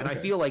 And I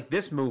Okay. feel like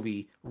this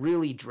movie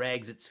really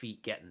drags its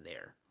feet getting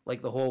there.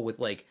 Like the whole with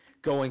like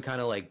going kind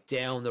of like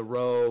down the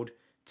road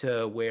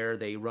to where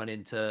they run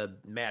into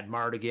Mad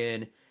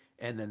Mardigan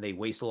and then they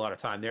waste a lot of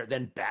time there.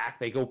 Then back,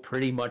 they go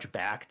pretty much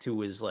back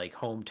to his like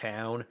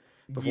hometown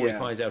before he Yeah.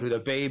 finds out who the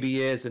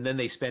baby is, and then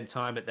they spend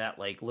time at that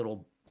like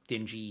little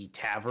dingy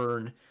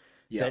tavern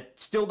Yeah. that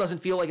still doesn't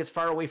feel like it's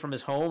far away from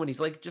his home, and he's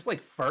like just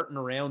like farting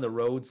around the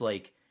roads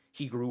like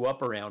he grew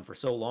up around for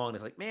so long.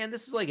 It's like, man,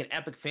 this is like an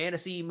epic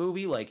fantasy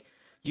movie. Like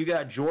you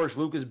got George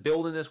Lucas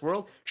building this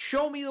world.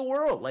 Show me the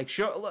world. Like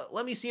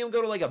let me see him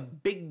go to like a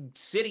big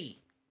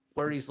city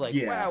where he's like,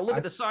 Yeah. wow, look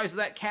at the size of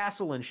that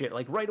castle and shit.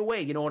 Like right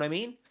away, you know what I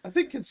mean? I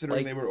think considering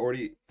Like they were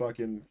already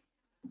fucking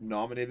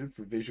nominated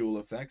for visual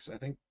effects, I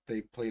think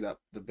they played up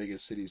the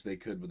biggest cities they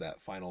could with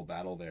that final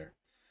battle there.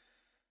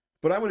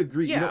 But I would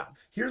agree. You know, yeah.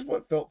 here's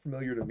what felt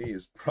familiar to me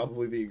is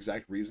probably the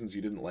exact reasons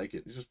you didn't like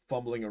it. It's just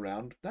fumbling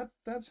around.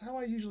 That's how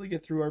I usually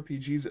get through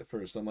RPGs at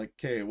first. I'm like,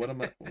 okay, what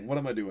am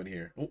I doing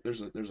here? Oh,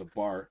 there's a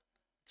bar.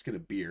 Let's get a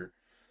beer.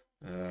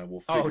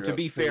 We'll Oh, figure to out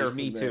be things fair, from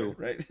me there, too.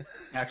 right?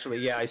 Actually,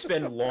 yeah, I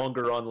spend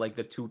longer on like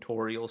the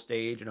tutorial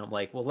stage, and I'm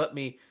like, well, let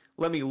me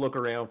look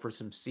around for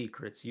some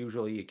secrets.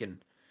 Usually, you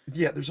can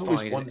Yeah, there's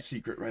always find one an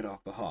secret right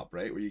off the hop,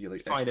 right? Where you get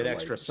like find an light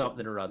extra or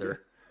something or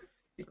other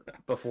Yeah.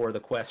 before the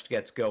quest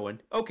gets going.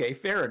 Okay,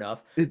 fair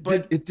enough. It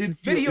But did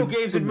feel video it was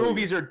games and familiar.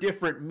 movies are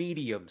different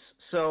mediums,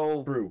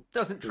 so True.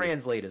 doesn't True.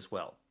 translate as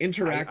well.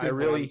 Interactive I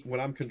really when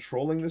I'm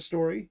controlling the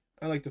story,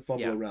 I like to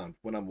fumble yeah around.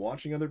 When I'm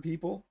watching other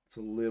people, it's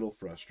a little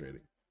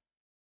frustrating.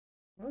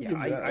 I'll yeah give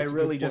you that. I That's a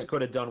good really just point.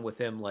 could have done with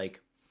him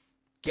like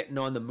getting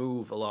on the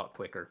move a lot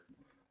quicker.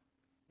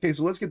 Okay,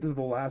 so let's get to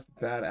the last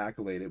bad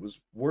accolade. It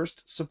was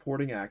worst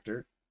supporting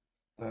actor.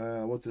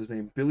 What's his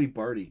name? Billy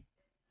Barty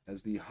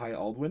as the High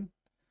Aldwin.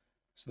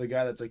 So the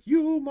guy that's like,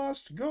 "You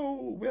must go,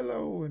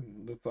 Willow,"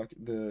 and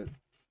the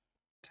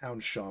town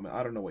shaman.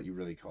 I don't know what you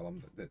really call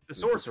him. The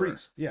sorcerer,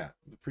 priest. Yeah,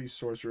 the priest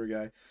sorcerer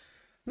guy.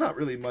 Not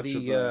really much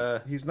of the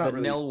a. He's not the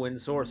really. Nelwyn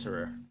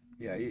sorcerer.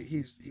 Yeah,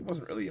 he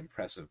wasn't really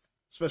impressive,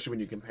 especially when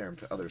you compare him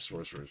to other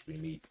sorcerers we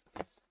meet.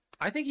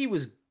 I think he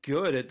was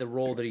good at the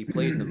role that he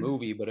played in the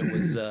movie, but it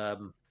was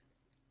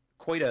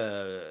quite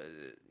a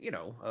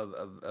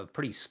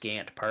pretty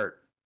scant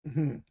part,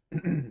 important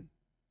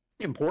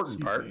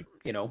Excuse part. me.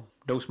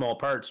 No small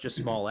parts, just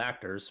small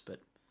acters.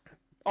 But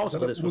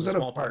also, this was a that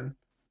small part.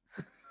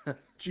 pun?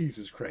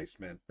 Jesus Christ,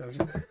 man!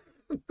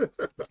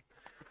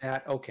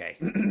 That okay?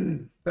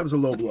 That was a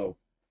low blow.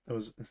 That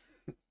was.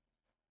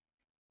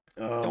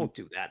 Don't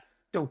do that.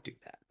 Don't do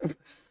that.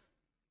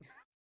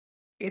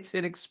 It's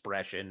an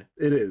expression.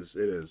 It is.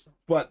 It is.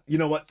 But you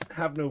know what?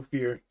 Have no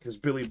fear, because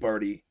Billy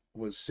Barty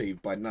was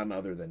saved by none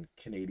other than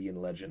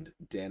Canadian legend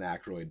Dan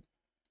Aykroyd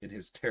in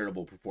his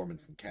terrible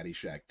performance in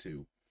Caddyshack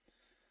 2.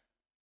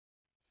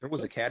 There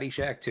was a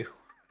Caddyshack too.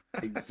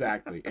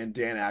 Exactly. And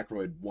Dan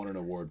Aykroyd won an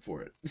award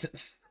for it.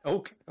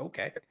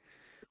 Okay.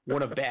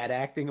 Won a bad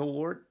acting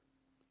award.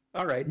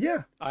 All right.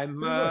 Yeah. I'm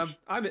pretty much.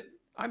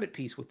 I'm at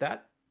peace with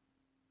that.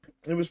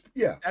 It was,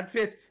 yeah. That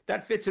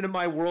fits into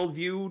my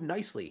worldview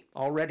nicely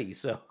already.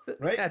 So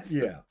Right? that's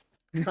Yeah.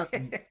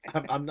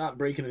 I'm not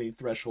breaking any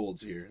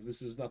thresholds here.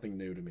 This is nothing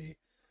new to me.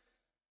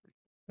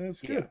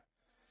 That's good.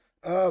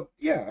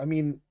 Yeah, I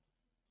mean,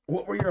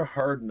 what were your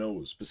hard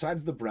no's?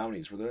 Besides the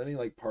brownies, were there any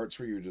like parts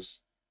where you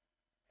just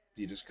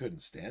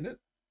couldn't stand it?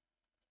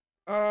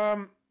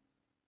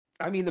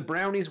 I mean, the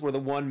brownies were the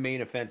one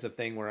main offensive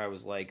thing where I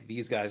was like,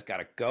 these guys got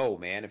to go,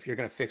 man. If you're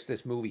going to fix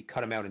this movie,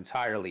 cut them out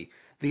entirely.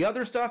 The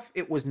other stuff,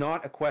 it was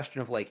not a question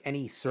of like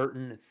any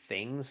certain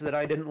things that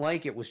I didn't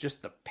like. It was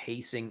just the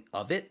pacing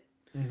of it.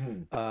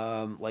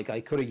 Mm-hmm. Like I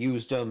could have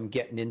used them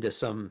getting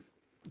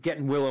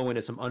Willow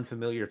into some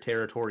unfamiliar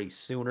territory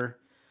sooner,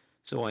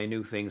 so I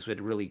knew things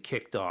had really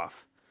kicked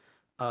off.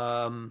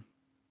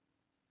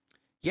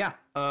 Yeah,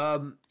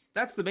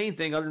 that's the main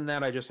thing. Other than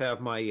that, I just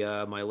have my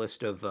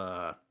list of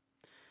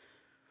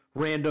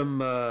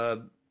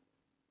random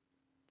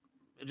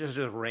just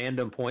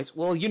random points.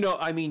 Well,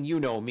 I mean, you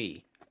know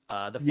me.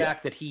 Yeah. The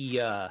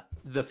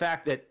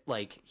fact that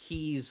like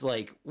he's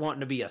like wanting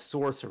to be a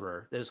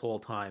sorcerer this whole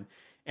time,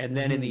 and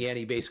then in the end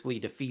he basically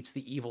defeats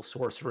the evil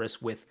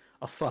sorceress with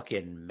a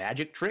fucking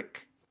magic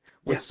trick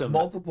with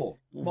multiple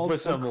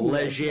some cool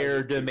leger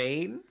magic tricks.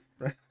 domain.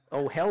 Right.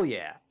 Oh hell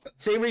yeah!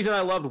 Same reason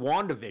I loved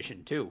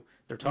WandaVision too.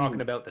 They're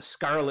talking about the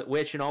Scarlet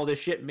Witch and all this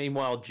shit.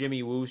 Meanwhile,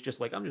 Jimmy Woo's just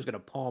like, I'm just gonna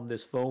palm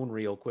this phone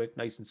real quick,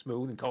 nice and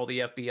smooth, and call the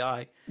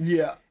FBI.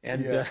 Yeah.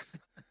 And yeah.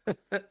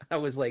 I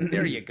was like,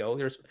 there you go.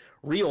 There's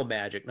real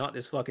magic, not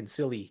this fucking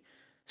silly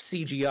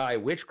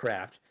CGI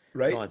witchcraft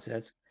Right.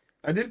 nonsense.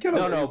 I did kind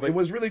of. No, it but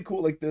was really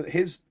cool. Like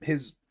his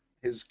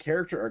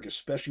character arc,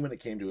 especially when it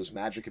came to his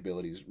magic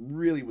abilities,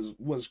 really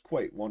was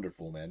quite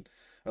wonderful, man.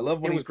 I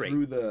love when It he was great.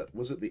 threw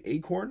was it the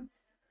acorn?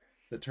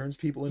 that turns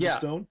people into Yeah.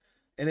 stone,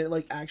 and it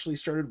like actually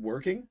started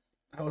working.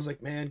 I was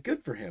like, man,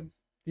 good for him.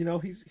 You know,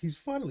 he's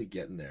finally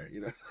getting there.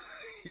 You know,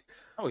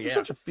 Oh it's yeah.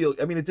 such a feel.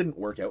 I mean, it didn't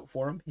work out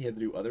for him. He had to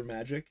do other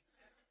magic,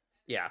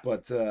 Yeah.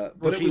 but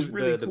Well, it was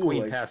really the cool.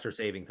 queen Like, passed her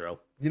saving throw.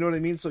 you know what I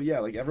mean? So yeah,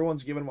 like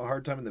everyone's giving him a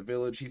hard time in the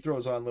village. He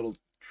throws on little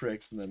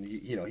tricks, and then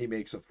he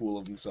makes a fool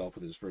of himself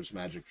with his first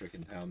magic trick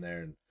in town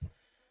there, and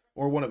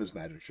or one of his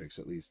magic tricks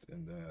at least.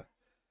 And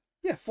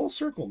yeah, full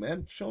circle,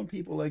 man. Showing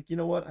people like, you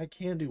know what, I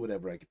can do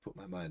whatever I can put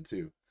my mind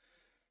to.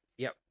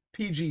 Yep.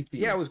 PG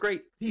theme. Yeah, it was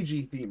great.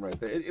 PG theme right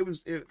there.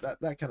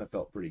 That kind of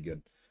felt pretty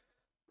good.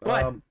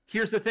 But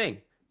here's the thing: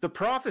 the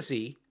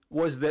prophecy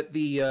was that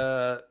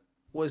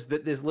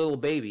this little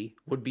baby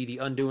would be the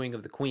undoing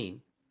of the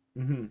queen.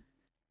 Mm-hmm.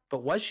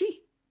 But was she?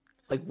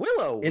 Like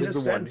Willow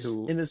was the one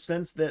who, in a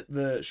sense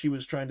that she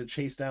was trying to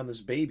chase down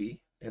this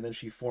baby, and then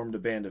she formed a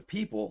band of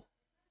people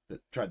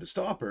that tried to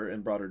stop her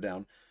and brought her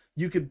down.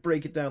 You could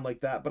break it down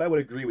like that, but I would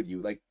agree with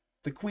you. Like,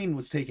 the queen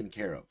was taken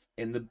care of,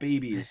 and the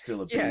baby is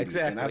still a baby. Yeah,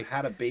 exactly. And I've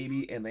had a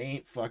baby, and they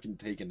ain't fucking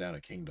taking down a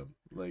kingdom.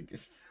 Like,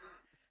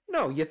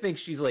 no, you think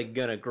she's like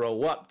gonna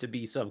grow up to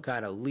be some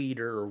kind of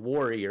leader or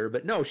warrior,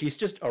 but no, she's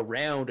just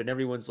around, and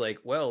everyone's like,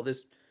 well,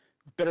 this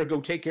better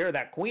go take care of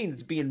that queen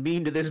that's being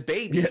mean to this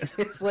baby. Yeah.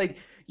 It's like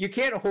you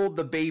can't hold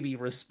the baby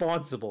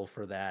responsible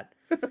for that.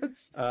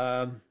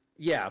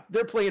 Yeah,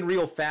 they're playing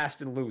real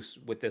fast and loose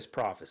with this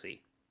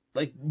prophecy.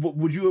 like,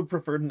 would you have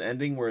preferred an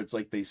ending where it's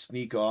like they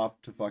sneak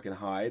off to fucking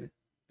hide,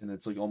 and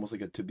it's like almost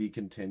like a to be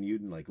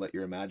continued, and like let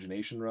your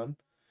imagination run?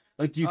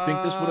 Like, do you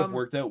think this would have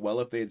worked out well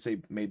if they had, say,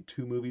 made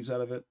 2 movies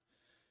out of it?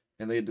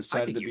 And they had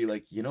decided to be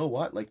like, you know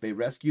what? Like, they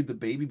rescued the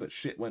baby, but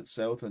shit went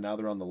south, and now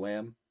they're on the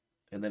lam.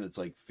 And then it's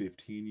like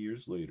 15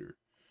 years later.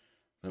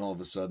 And all of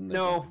a sudden,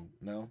 No.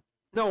 No?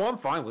 No, I'm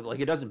fine with it. Like,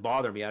 it doesn't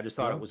bother me. I just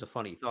thought No? it was a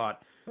funny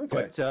thought.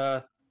 Okay.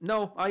 But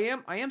no, I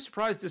am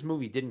surprised this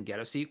movie didn't get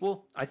a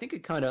sequel. I think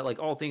it kind of, like,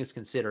 all things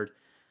considered,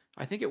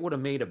 I think it would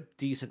have made a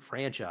decent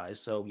franchise,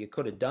 so you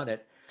could have done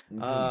it.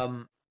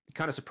 Mhm.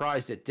 Kind of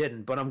surprised it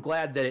didn't, but I'm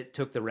glad that it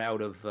took the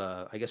route of,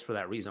 I guess for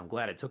that reason, I'm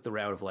glad it took the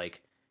route of,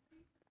 like,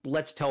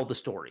 let's tell the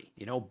story,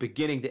 you know,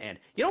 beginning to end.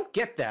 You don't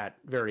get that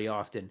very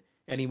often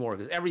anymore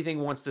because everything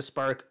wants to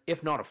spark,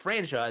 if not a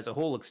franchise, a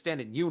whole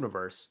extended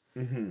universe.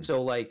 Mhm.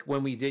 So, like,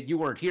 when we did, you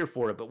weren't here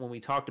for it, but when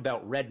we talked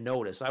about Red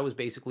Notice, I was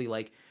basically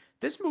like,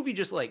 this movie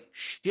just, like,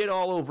 shit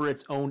all over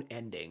its own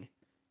ending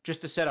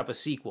just to set up a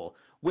sequel.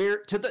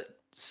 Where,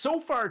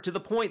 so far to the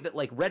point that,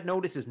 like, Red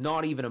Notice is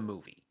not even a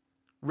movie.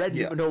 Red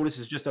Notice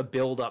is just a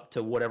build up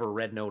to whatever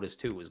Red Notice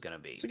 2 is going to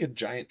be. It's like a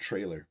giant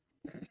trailer.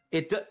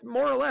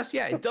 More or less,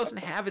 yeah. It doesn't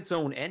have its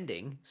own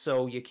ending,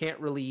 so you can't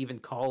really even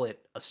call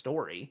it a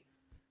story,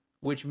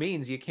 which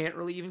means you can't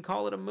really even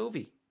call it a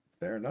movie.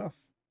 Fair enough.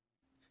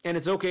 And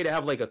it's okay to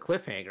have like a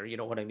cliffhanger, you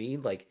know what I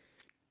mean? Like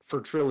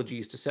for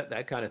trilogies to set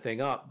that kind of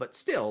thing up, but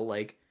still,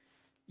 like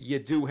you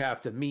do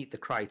have to meet the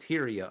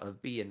criteria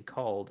of being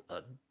called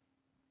a.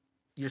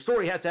 Your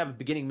story has to have a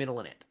beginning, middle,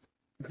 and end.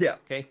 Yeah.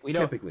 Okay, we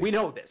know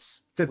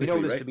this. We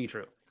know this right? to be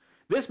true.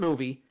 This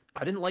movie,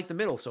 I didn't like the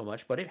middle so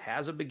much, but it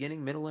has a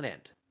beginning, middle, and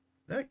end.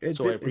 I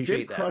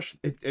appreciate that.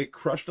 It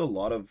crushed a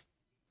lot of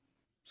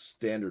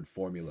standard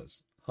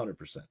formulas,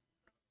 100%.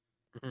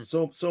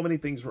 Mm-hmm. So many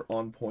things were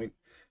on point,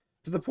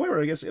 to the point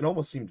where I guess it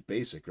almost seemed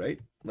basic,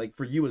 right? Like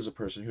for you as a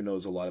person who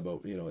knows a lot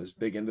about, you know, is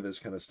big into this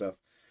kind of stuff.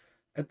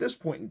 At this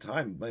point in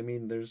time, I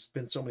mean, there's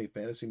been so many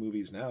fantasy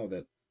movies now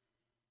that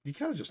you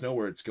kind of just know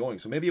where it's going.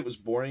 So maybe it was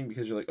boring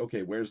because you're like,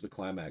 okay, where's the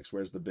climax?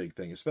 Where's the big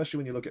thing? Especially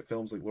when you look at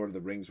films like Lord of the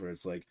Rings, where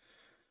it's like,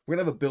 we're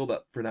going to have a build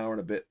up for an hour and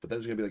a bit, but then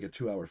there's going to be like a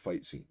 2-hour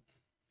fight scene.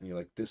 And you're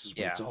like, this is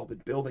what it's all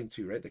been building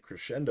to, right? The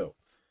crescendo.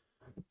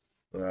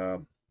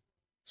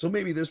 So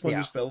maybe this one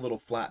just fell a little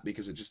flat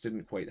because it just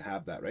didn't quite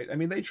have that, right? I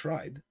mean, they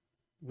tried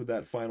with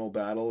that final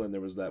battle and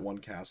there was that one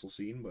castle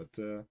scene,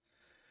 but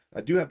I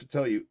do have to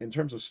tell you, in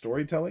terms of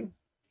storytelling,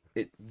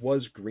 it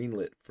was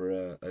greenlit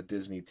for a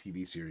Disney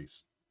TV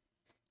series.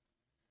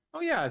 Oh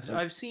yeah,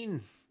 I've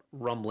seen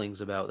rumblings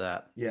about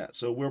that. Yeah,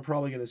 so we're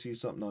probably going to see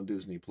something on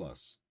Disney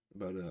Plus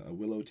about a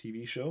Willow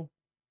TV show.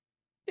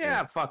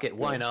 Yeah, fuck it,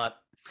 why not?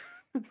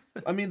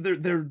 I mean, they're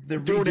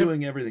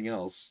redoing everything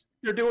else.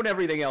 They're doing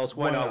everything else.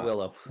 Why not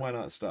Willow? Why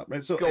not stop?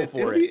 Right. So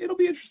it'll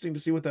be interesting to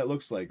see what that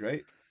looks like.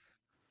 Right.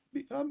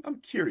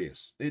 I'm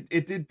curious.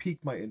 It did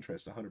pique my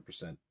interest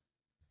 100%.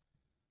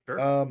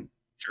 Sure.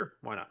 Sure.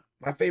 Why not?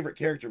 My favorite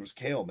character was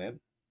Kale, man.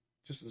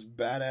 Just this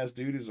badass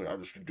dude who's like,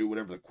 I'm just gonna do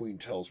whatever the queen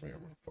tells me.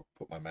 I'm gonna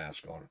put my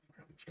mask on.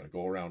 I'm just gonna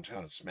go around town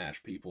and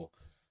smash people.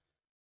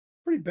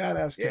 Pretty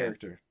badass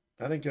character.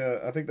 I think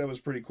that was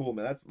pretty cool,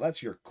 man.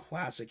 That's your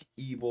classic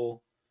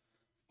evil.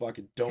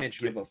 Fucking don't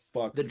give a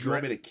fuck. You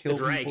want me to kill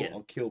people?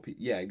 I'll kill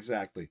people. Yeah,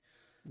 exactly.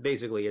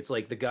 Basically, it's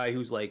like the guy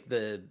who's like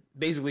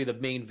basically the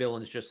main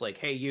villain's just like,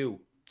 hey, you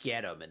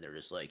get him, and they're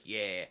just like,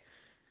 yeah.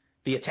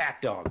 The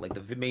attack dog, like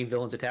the main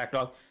villain's attack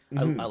dog.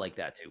 Mm-hmm. I like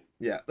that too.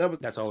 Yeah,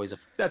 that's always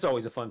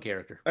a fun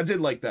character. I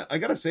did like that. I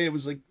gotta say, it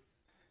was like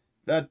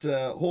that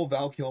whole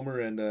Val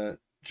Kilmer and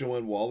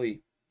Joanne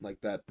Whalley,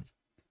 like that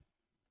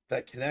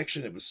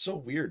connection. It was so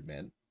weird,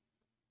 man.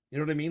 You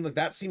know what I mean? Like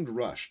that seemed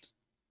rushed,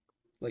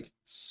 like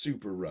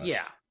super rushed.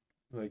 Yeah.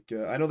 Like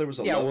I know there was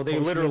a Yeah, love well, they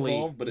potion literally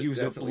involved, but it used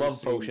a definitely love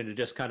seemed... potion to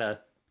just kind of,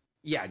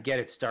 get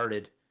it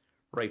started,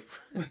 right?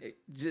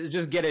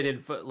 Just get it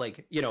in,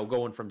 like,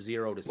 going from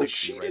 0 to Like 60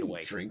 she right didn't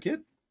away. drink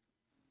it,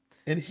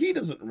 and he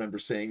doesn't remember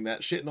saying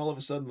that shit. And all of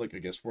a sudden, like I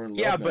guess we're in love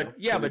Yeah, now.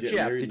 but Gonna get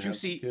Jeff, married did and you have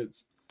some see?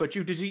 kids? But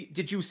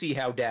did you see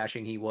how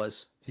dashing he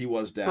was? He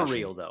was dashing For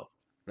real though.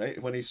 right?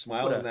 When he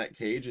smiled What in a that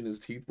cage and his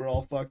teeth were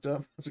all fucked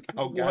up. I was like,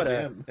 oh what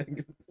a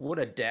goddamn. what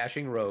a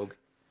dashing rogue.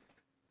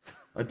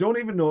 I don't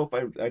even know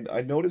if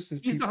I noticed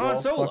his He's teeth the were Han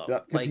all Solo. fucked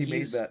up because Like, he made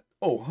he's- that.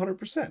 Oh,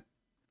 100%.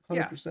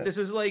 Yeah, 100%. this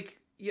is like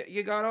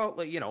you got all,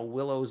 like,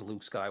 Willow's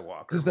Luke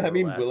Skywalker. Does more that or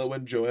mean less. Willow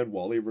and Joanne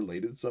Wally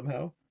related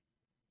somehow?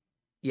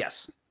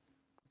 Yes,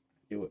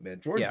 You know what, man?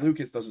 George Yeah.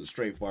 Lucas doesn't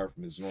stray far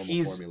from his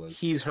normal formulas.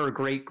 he's her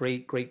great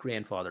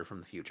grandfather from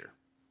the future.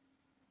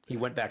 He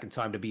went back in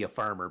time to be a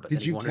farmer, but Did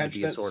then he you wanted catch to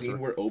be a that sorcerer. scene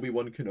where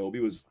Obi-Wan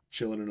Kenobi was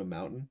chilling in a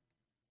mountain?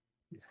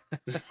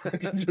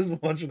 Just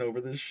watching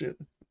over this shit.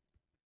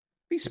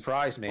 Be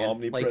surprised, man. Like,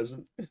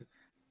 Omnipresent.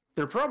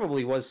 there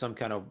probably was some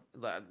kind of.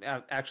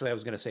 Actually, I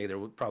was going to say there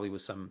probably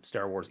was some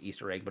Star Wars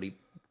Easter egg, but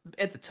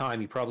at the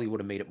time he probably would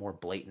have made it more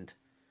blatant.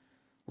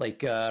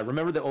 Like,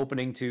 remember the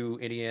opening to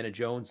Indiana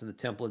Jones and the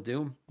Temple of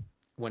Doom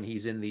when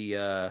he's in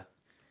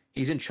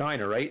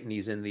China, right? And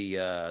he's in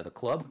the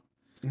club,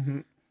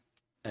 Mm-hmm.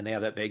 and they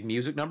have that big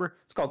music number.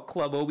 It's called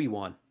Club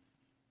Obi-Wan.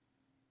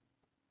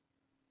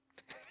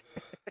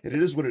 It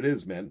is what it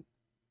is, man.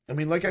 I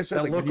mean, like I said,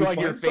 That like, when look you on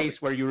your find something-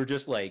 face where you were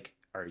just like,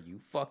 "Are you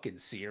fucking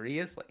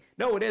serious?" Like,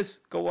 no, it is.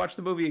 Go watch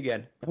the movie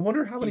again. I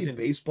wonder how many He's in-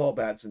 baseball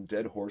bats and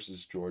dead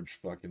horses George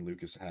fucking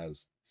Lucas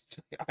has.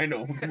 I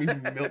know, we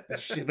milk the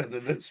shit out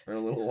of this for a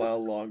little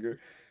while longer.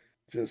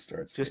 Just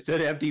starts. Just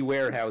an empty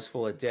warehouse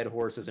full of dead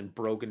horses and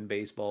broken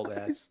baseball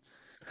bats.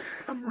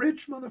 I'm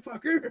rich,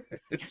 motherfucker.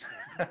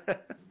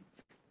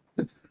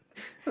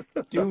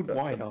 Dude,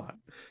 why not?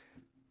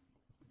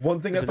 One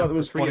thing I thought that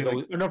was funny,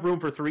 like, Enough room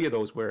for 3 of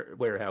those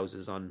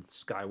warehouses on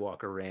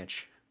Skywalker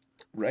Ranch.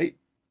 right?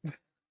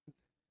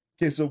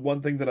 Okay, so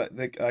one thing that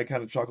I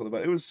kind of chuckled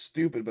about, it was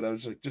stupid, but I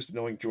was like, just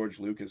knowing George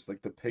Lucas,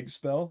 like the pig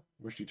spell,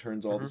 where she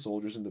turns all the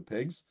soldiers into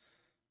pigs.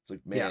 It's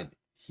like, man, Yeah.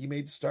 he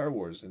made Star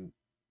Wars, and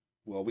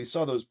well, we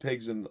saw those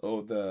pigs in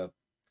the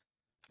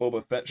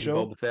Boba Fett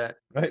show, Boba Fett,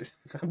 right?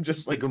 I'm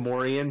just the like,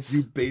 Gamorreans.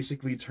 you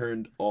basically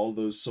turned all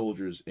those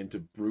soldiers into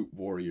brute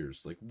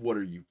warriors. Like, what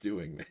are you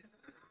doing, man?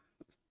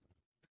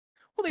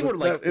 Well, they So were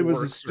like, it was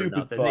a orcs or stupid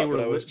nothing. thought, They were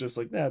but I was just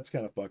like, nah, it's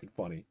kind of fucking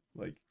funny.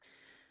 Like,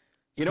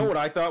 You know what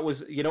I thought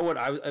was,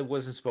 it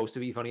wasn't supposed to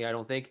be funny, I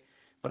don't think,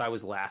 but I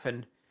was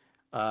laughing.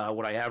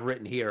 What I have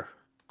written here,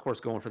 of course,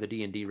 going for the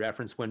D&D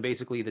reference, when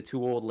basically the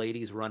 2 old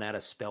ladies run out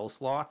of spell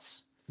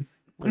slots.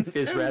 When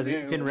Finn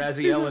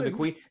Raziel and the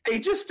Queen, they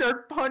just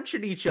start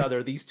punching each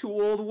other. These 2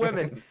 old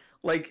women,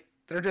 like,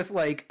 they're just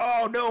like,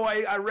 oh no,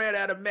 I ran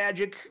out of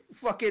magic.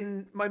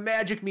 Fucking my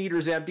magic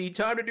meter's empty.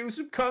 Time to do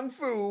some kung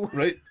fu.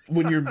 right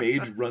when your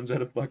mage runs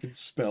out of fucking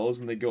spells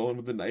and they go in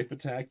with a knife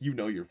attack, you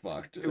know you're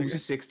fucked. 2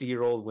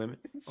 60-year-old women.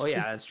 Oh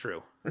yeah, that's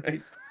true.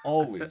 Right?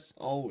 Always.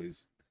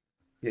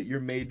 Yeah, your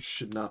mage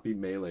should not be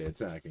melee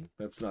attacking.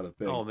 That's not a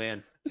thing. Oh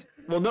man.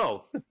 Well,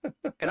 no.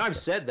 And I've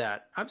said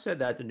that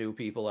to new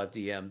people I've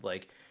DM'd.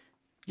 Like,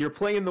 you're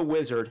playing the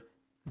wizard.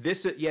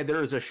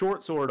 There is a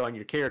short sword on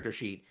your character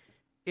sheet.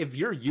 If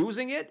you're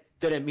using it,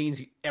 then it means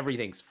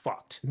everything's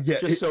fucked.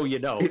 Yeah, so you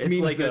know. It It's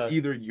means like that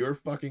either you're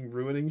fucking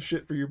ruining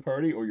shit for your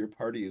party, or your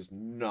party is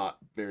not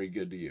very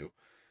good to you.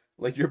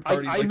 Like your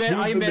party's I like meant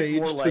the mage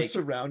more to like-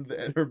 surround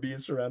or being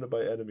surrounded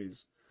by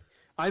enemies.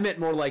 I meant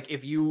more like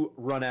if you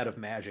run out of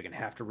magic and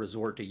have to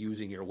resort to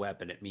using your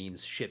weapon, it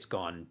means shit's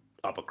gone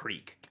up a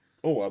creek.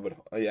 Oh,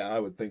 I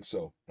would think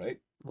so, right?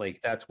 Like,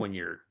 that's when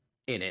you're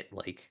in it.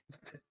 Like,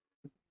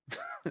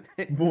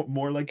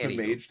 More like the Anywho.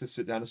 mage to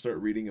sit down and start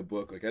reading a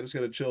book. Like, I just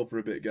gotta chill for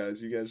a bit,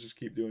 guys. You guys just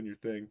keep doing your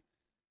thing.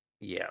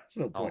 yeah, There's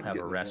no I'll point in have a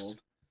getting rest.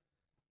 involved.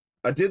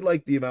 I did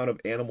like the amount of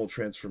animal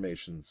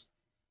transformations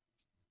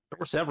There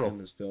were several. in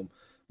this film.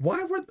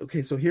 Why were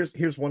okay? So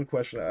here's one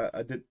question.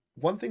 I did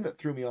one thing that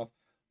threw me off.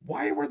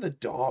 Why were the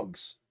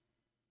dogs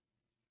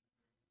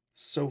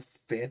so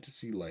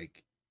fantasy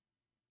like?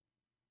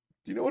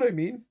 Do you know what I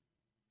mean?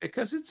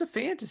 Because it's a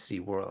fantasy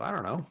world. I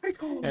don't know. Why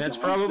call them And it's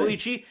dogs probably then?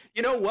 cheap.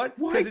 You know what?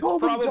 Why Because it's call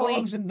them probably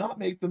dogs and not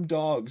make them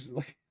dogs?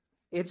 Like,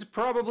 it's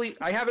probably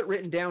I have it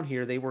written down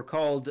here. They were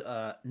called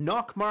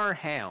Nockmar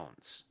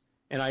hounds,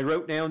 and I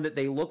wrote down that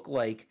they look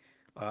like.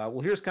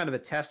 Well, here's kind of a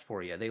test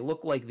for you. They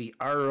look like the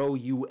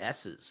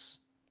ROUSs.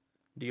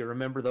 Do you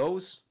remember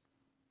those?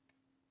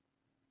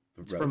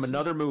 It's from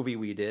another movie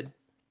we did.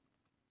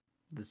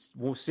 This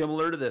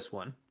similar to this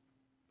one.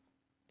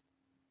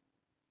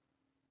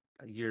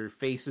 Your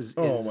face is.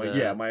 Oh my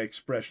yeah, my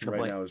expression a right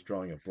blank. now is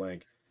drawing a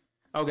blank.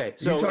 Okay,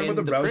 So so you talking in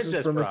about the Rouses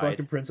Princess from the Bride,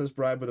 fucking Princess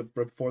Bride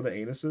before the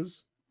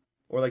anuses,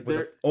 or like with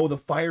They're- the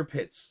fire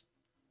pits.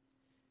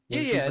 Yeah,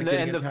 When yeah, she's, like, and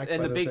getting the attacked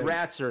by big things.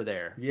 rats are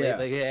there. Yeah.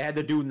 They had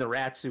the dude in the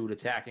rat suit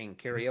attacking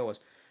Carrie Ellis.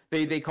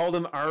 They called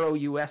them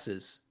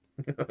ROUSs.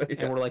 And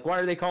Yeah. we're like, why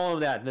are they calling them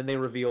that? And then they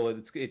reveal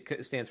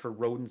it stands for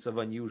rodents of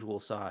unusual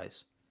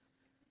size.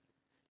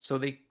 So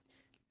they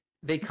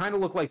kind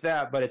of look like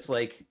that, but it's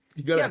like,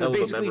 You got a yeah, they're hell of a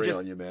basically memory just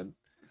on you, man.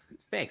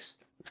 thanks.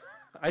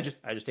 I just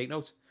take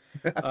notes.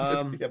 Just,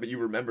 Um, yeah, but you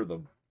remember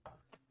them.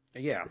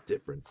 That's yeah. the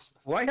difference.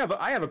 Well,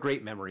 I have a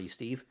great memory,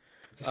 Steve.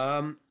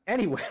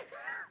 Anyway,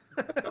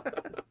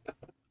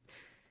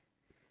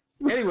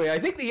 anyway, I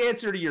think the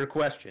answer to your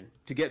question,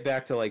 to get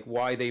back to like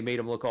why they made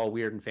him look all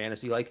weird in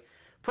fantasy, like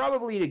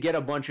probably to get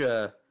a bunch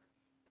of,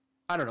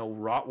 I don't know,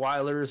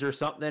 Rottweilers or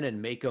something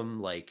and make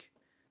them like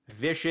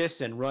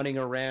vicious and running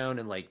around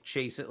and like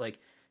chase it, like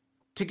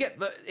to get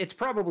the. It's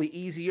probably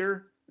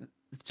easier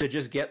to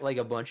just get like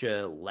a bunch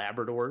of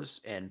Labradors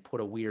and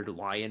put a weird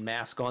lion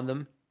mask on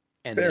them,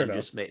 and Fair then enough.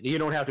 just make, you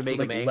don't have to So make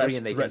like them angry less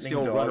and they can threatening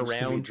still run dogs can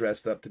be around.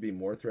 dressed up to be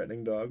more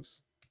threatening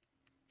dogs.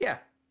 Yeah,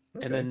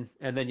 Okay.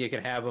 and then you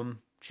can have them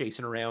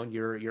chasing around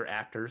your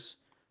actors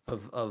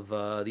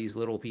of these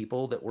little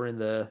people that were in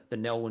the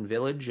Nelwyn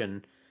village,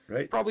 and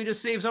Right? probably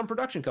just saves on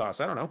production costs.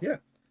 I don't know. Yeah.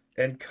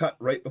 And cut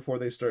right before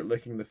they start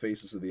licking the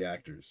faces of the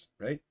actors,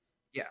 right?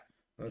 Yeah.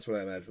 That's what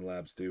I imagine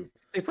labs do.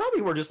 They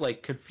probably were just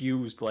like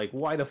confused, like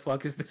why the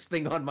fuck is this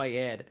thing on my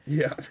head?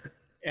 Yeah.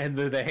 And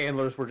the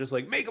handlers were just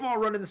like, make them all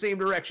run in the same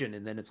direction,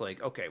 and then it's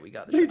like, okay, we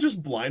got They this.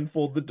 just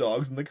blindfold the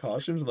dogs in the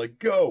costumes and like,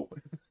 go.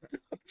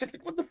 It's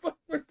like, what the fuck?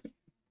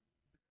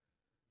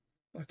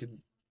 Fucking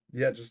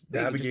yeah, just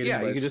navigating yeah,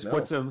 by you can just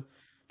smell.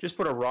 just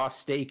put a raw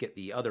steak at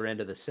the other end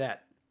of the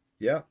set.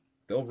 Yeah,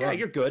 they'll Yeah, run.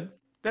 you're good.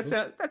 That's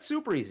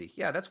super easy.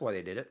 Yeah, that's why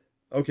they did it.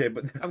 Okay,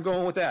 but I'm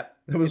going with that.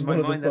 that was In my one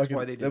of the mind, that's fucking.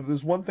 why they did There it.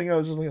 was one thing I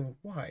was just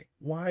like,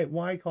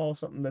 why call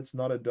something that's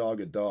not a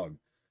dog a dog?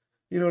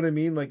 You know what I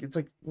mean? Like it's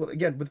like, well,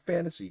 again, with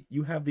fantasy,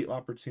 you have the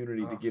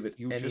opportunity to give it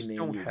You any just name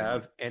don't you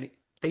have any.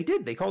 They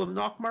did. They called them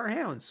Nockmar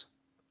hounds.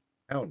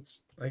 want.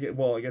 Hounds. I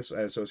guess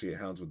I associate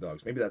hounds with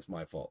dogs. Maybe that's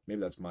my fault. Maybe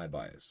that's my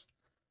bias.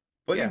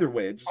 But Yeah, either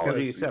way, it just kind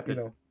apology of,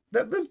 accepted.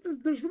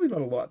 there's really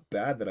not a lot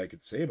bad that I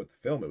could say about the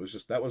film. It was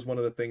just that was one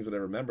of the things that I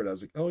remembered. I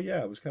was like, oh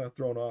yeah, I was kind of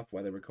thrown off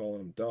why they were calling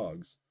them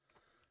dogs.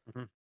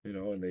 Mhm.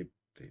 And they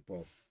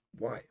well,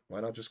 why?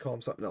 Why not just call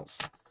them something else?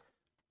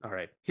 All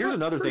right. Here's Well,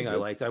 another pretty thing I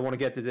good. liked. I want to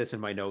get to this in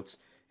my notes.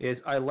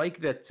 Is I like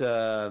that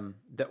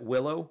that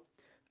Willow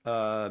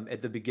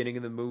at the beginning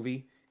of the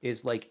movie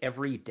is like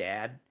every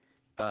dad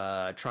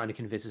trying to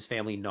convince his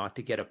family not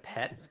to get a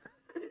pet.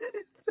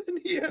 And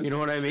he has You know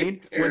what to I take mean?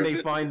 care When of they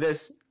it. find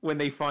this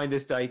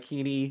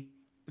Daikini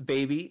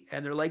baby,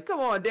 and they're like, "Come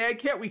on, Dad,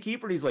 can't we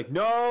keep her?" And he's like,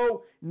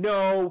 "No,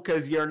 no,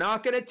 because you're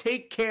not gonna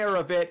take care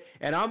of it,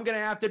 and I'm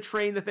gonna have to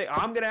train the thing.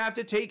 I'm gonna have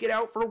to take it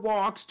out for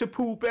walks to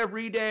poop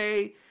every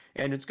day,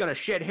 and it's gonna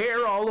shed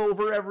hair all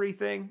over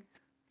everything."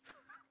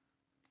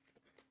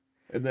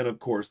 And then of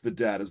course the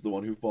dad is the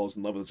one who falls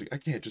in love with it. It's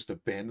like, I can't just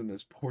abandon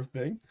this poor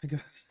thing.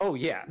 Oh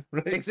yeah,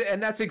 Right?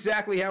 and that's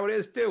exactly how it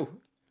is too.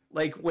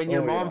 Like when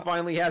your Oh, mom yeah.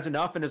 finally has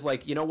enough and is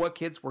like, you know what,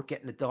 kids, we're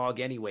getting a dog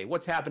anyway.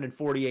 What's happening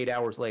 48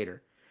 hours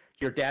later?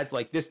 Your dad's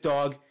like, this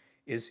dog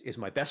is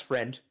my best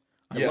friend.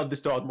 I Yeah. love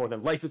this dog more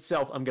than life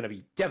itself. I'm gonna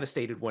be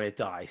devastated when it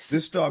dies.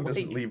 This dog Like,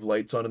 doesn't leave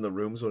lights on in the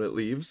rooms when it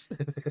leaves.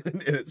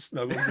 And it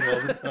snuggles me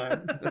all the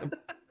time.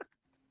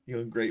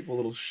 Ungrateful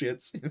little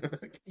shits.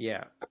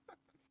 Yeah,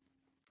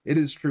 It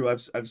is true.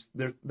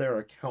 There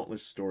are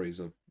countless stories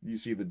of you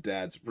see the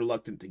dads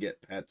reluctant to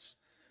get pets,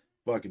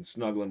 fucking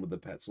snuggling with the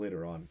pets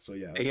later on. So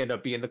yeah, they end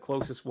up being the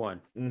closest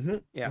one. mm-hmm,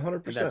 Yeah,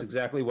 100%. and that's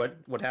exactly what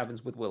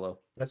happens with Willow.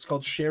 That's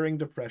called sharing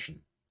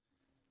depression.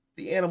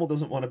 The animal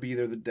doesn't want to be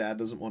there. The dad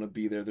doesn't want to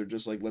be there. They're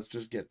just like, let's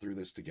just get through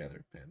this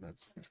together, man.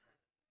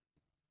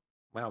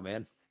 Wow,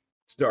 man,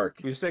 It's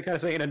dark. you were kind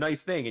of saying a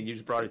nice thing, and you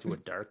just brought it to a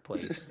dark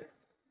place.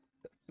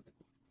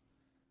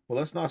 Well,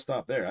 let's not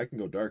stop there. I can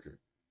go darker.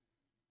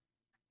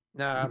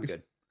 Nah, I'm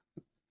good.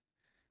 You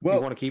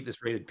Well, want to keep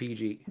this rated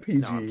PG? PG,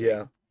 No, I'm kidding.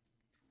 yeah.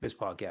 This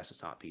podcast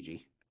is not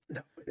PG.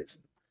 No, it's.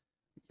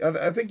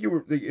 I think you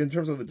were in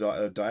terms of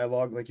the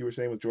dialogue, like you were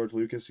saying with George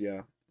Lucas.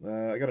 Yeah,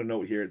 I got a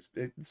note here.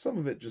 Some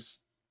of it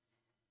just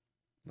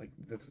like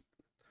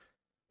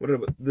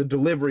the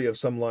delivery of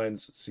some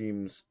lines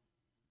seems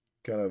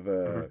kind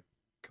of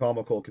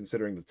comical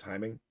considering the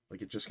timing.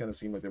 Like it just kind of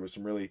seemed like there was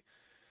some really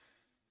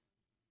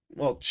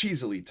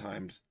cheesily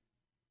timed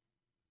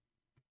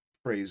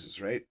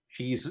phrases, right?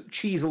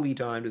 Cheesily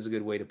timed is a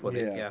good way to put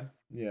it. Yeah.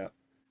 Yeah.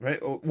 Right.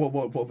 Oh, what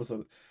was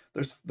the?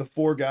 There's the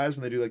four guys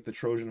when they do like the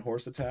Trojan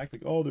horse attack.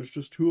 Like, oh, there's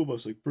just two of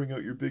us. Like, bring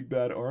out your big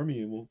bad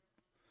army and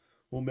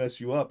we'll mess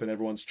you up. And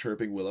everyone's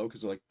chirping Willow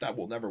because they're like, that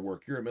will never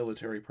work. You're a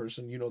military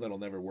person. You know that'll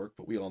never work.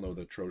 But we all know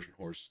the Trojan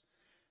horse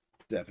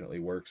definitely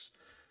works.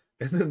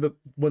 And then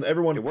when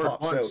everyone It worked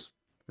pops once. out,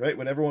 right?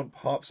 When everyone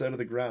pops out of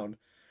the ground,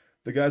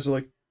 the guys are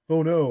like,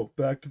 oh no,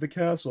 back to the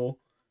castle.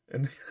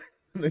 And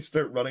they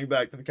start running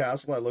back to the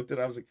castle. I looked at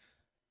it, I was like,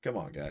 come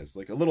on, guys.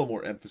 Like a little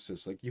more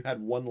emphasis. Like you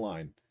had one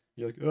line.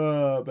 You're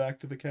like, back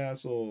to the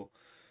castle.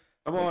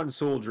 Come on,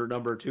 soldier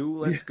number 2,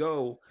 let's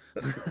go.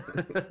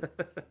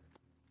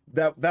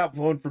 That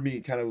one for me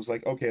kind of was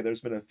like, okay,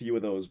 there's been a few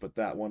of those, but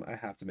that one I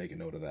have to make a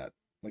note of that.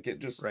 Like it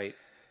just Right.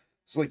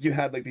 So like you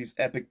had like these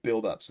epic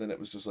build-ups, and it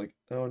was just like,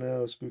 oh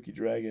no, spooky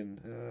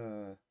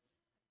dragon.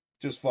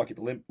 Just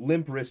fucking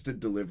limp-wristed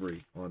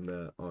delivery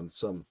on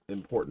some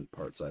important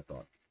parts, I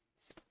thought.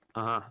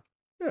 Uh-huh.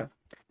 Yeah.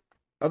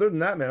 Other than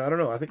that, man, I don't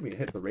know. I think we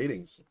hit the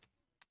ratings.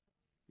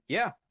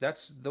 Yeah,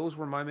 those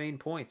were my main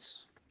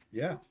points.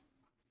 Yeah.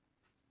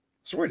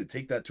 Sorry to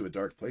take that to a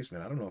dark place,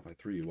 man. I don't know if I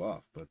threw you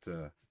off,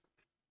 but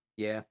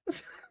Yeah.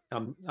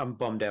 I'm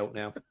bummed out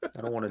now.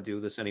 I don't want to do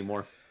this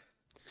anymore.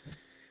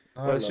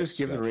 I Let's just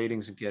give the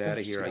ratings and get out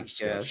of here, I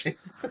guess.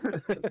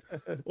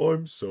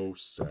 I'm so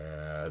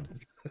sad.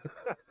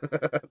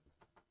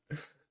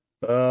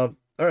 All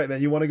right,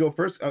 man. You want to go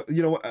first?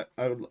 You know what?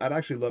 I'd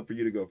actually love for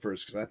you to go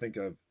first because I think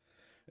I've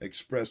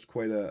expressed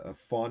quite a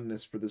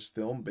fondness for this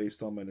film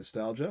based on my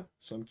nostalgia.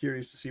 So I'm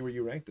curious to see where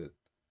you ranked it.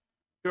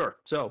 Sure.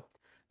 So,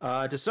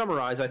 to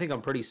summarize, I think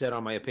I'm pretty set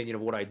on my opinion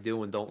of what I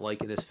do and don't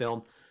like in this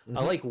film.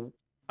 Mm-hmm.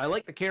 I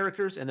like the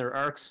characters and their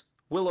arcs,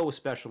 Willow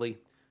especially.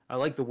 I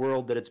like the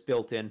world that it's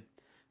built in.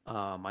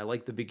 I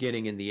like the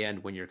beginning and the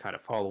end when you're kind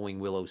of following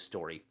Willow's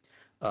story.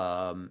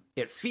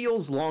 It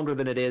feels longer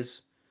than it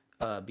is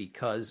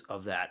because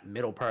of that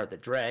middle part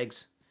that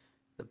drags.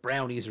 The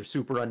brownies are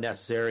super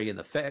unnecessary, and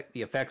the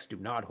effects do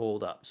not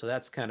hold up. So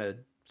that's kind of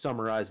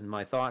summarizing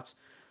my thoughts.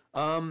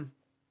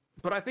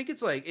 But I think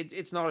it's like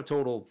it's not a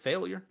total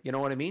failure. You know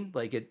what I mean?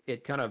 Like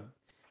it kind of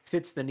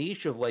fits the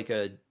niche of like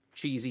a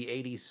cheesy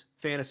 '80s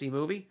fantasy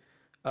movie.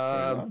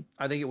 Right on.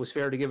 I think it was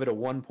fair to give it a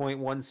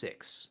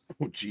 1.16.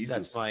 Oh Jesus!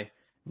 That's my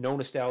no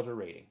nostalgia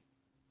rating.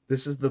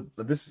 This has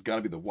got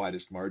to be the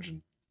widest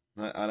margin,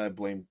 and I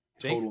blame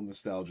Think? total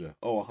nostalgia.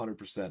 Oh,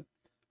 100%,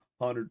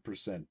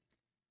 100%.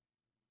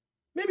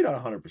 Maybe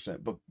not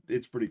 100%, but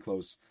it's pretty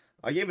close.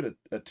 I gave it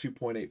a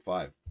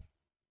 2.85.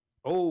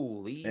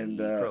 Holy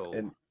crow!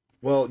 And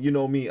well, you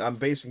know me, I'm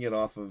basing it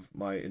off of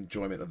my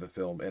enjoyment of the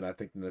film, and I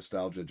think the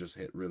nostalgia just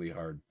hit really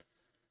hard.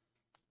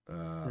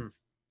 Hmm.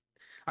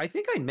 I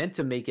think I meant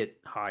to make it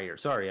higher.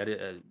 Sorry, I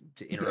did,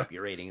 to interrupt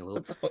your rating a little.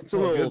 It's a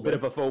all little good, bit man.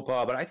 of a faux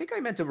pas, but I think I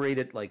meant to rate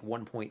it like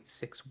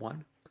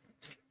 1.61.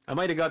 I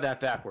might have got that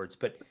backwards,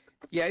 but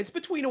yeah, it's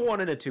between a 1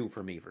 and a 2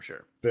 for me for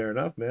sure. Fair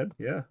enough, man.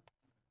 Yeah.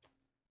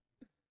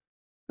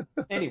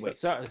 Anyway,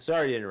 sorry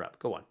to interrupt.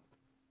 Go on.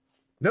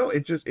 No,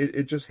 it just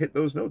hit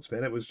those notes,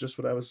 man. It was just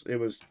what I was. It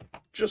was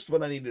just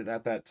what I needed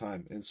at that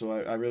time, and so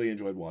I really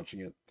enjoyed watching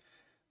it.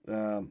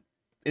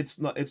 It's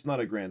not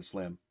a grand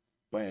slam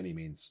by any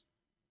means.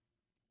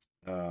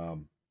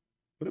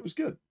 But it was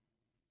good.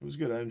 It was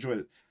good. I enjoyed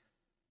it.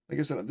 Like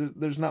I said,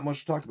 there's not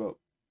much to talk about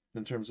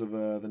in terms of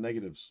the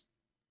negatives.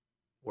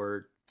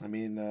 Word. I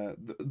mean,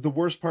 the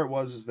worst part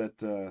is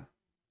that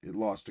it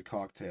lost a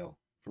cocktail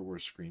for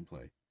worst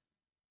screenplay.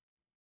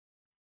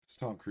 Because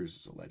Tom Cruise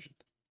is a legend.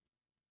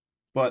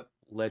 But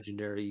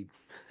Legendary,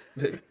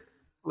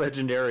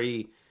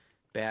 legendary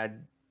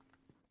bad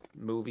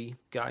movie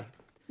guy.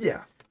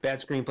 yeah, Bad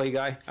screenplay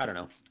guy. I don't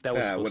know. That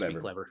was supposed to be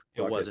whatever. clever.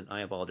 It Fuck it. wasn't.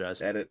 I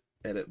apologize. Edit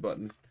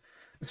button.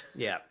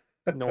 Yeah.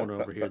 No one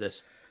will overhear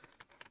this.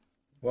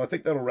 Well, I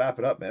think that'll wrap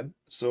it up, man.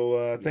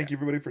 So thank Yeah. you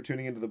everybody for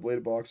tuning into the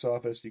Bladed Box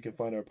Office. You can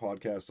find our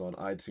podcast on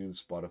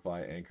iTunes,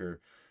 Spotify,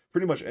 Anchor,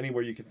 pretty much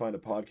anywhere you can find a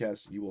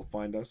podcast, you will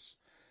find us.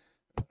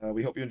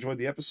 We hope you enjoyed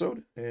the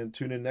episode and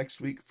tune in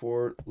next week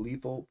for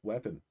Lethal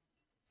Weapon.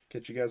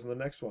 Catch you guys in the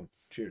next one.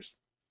 Cheers.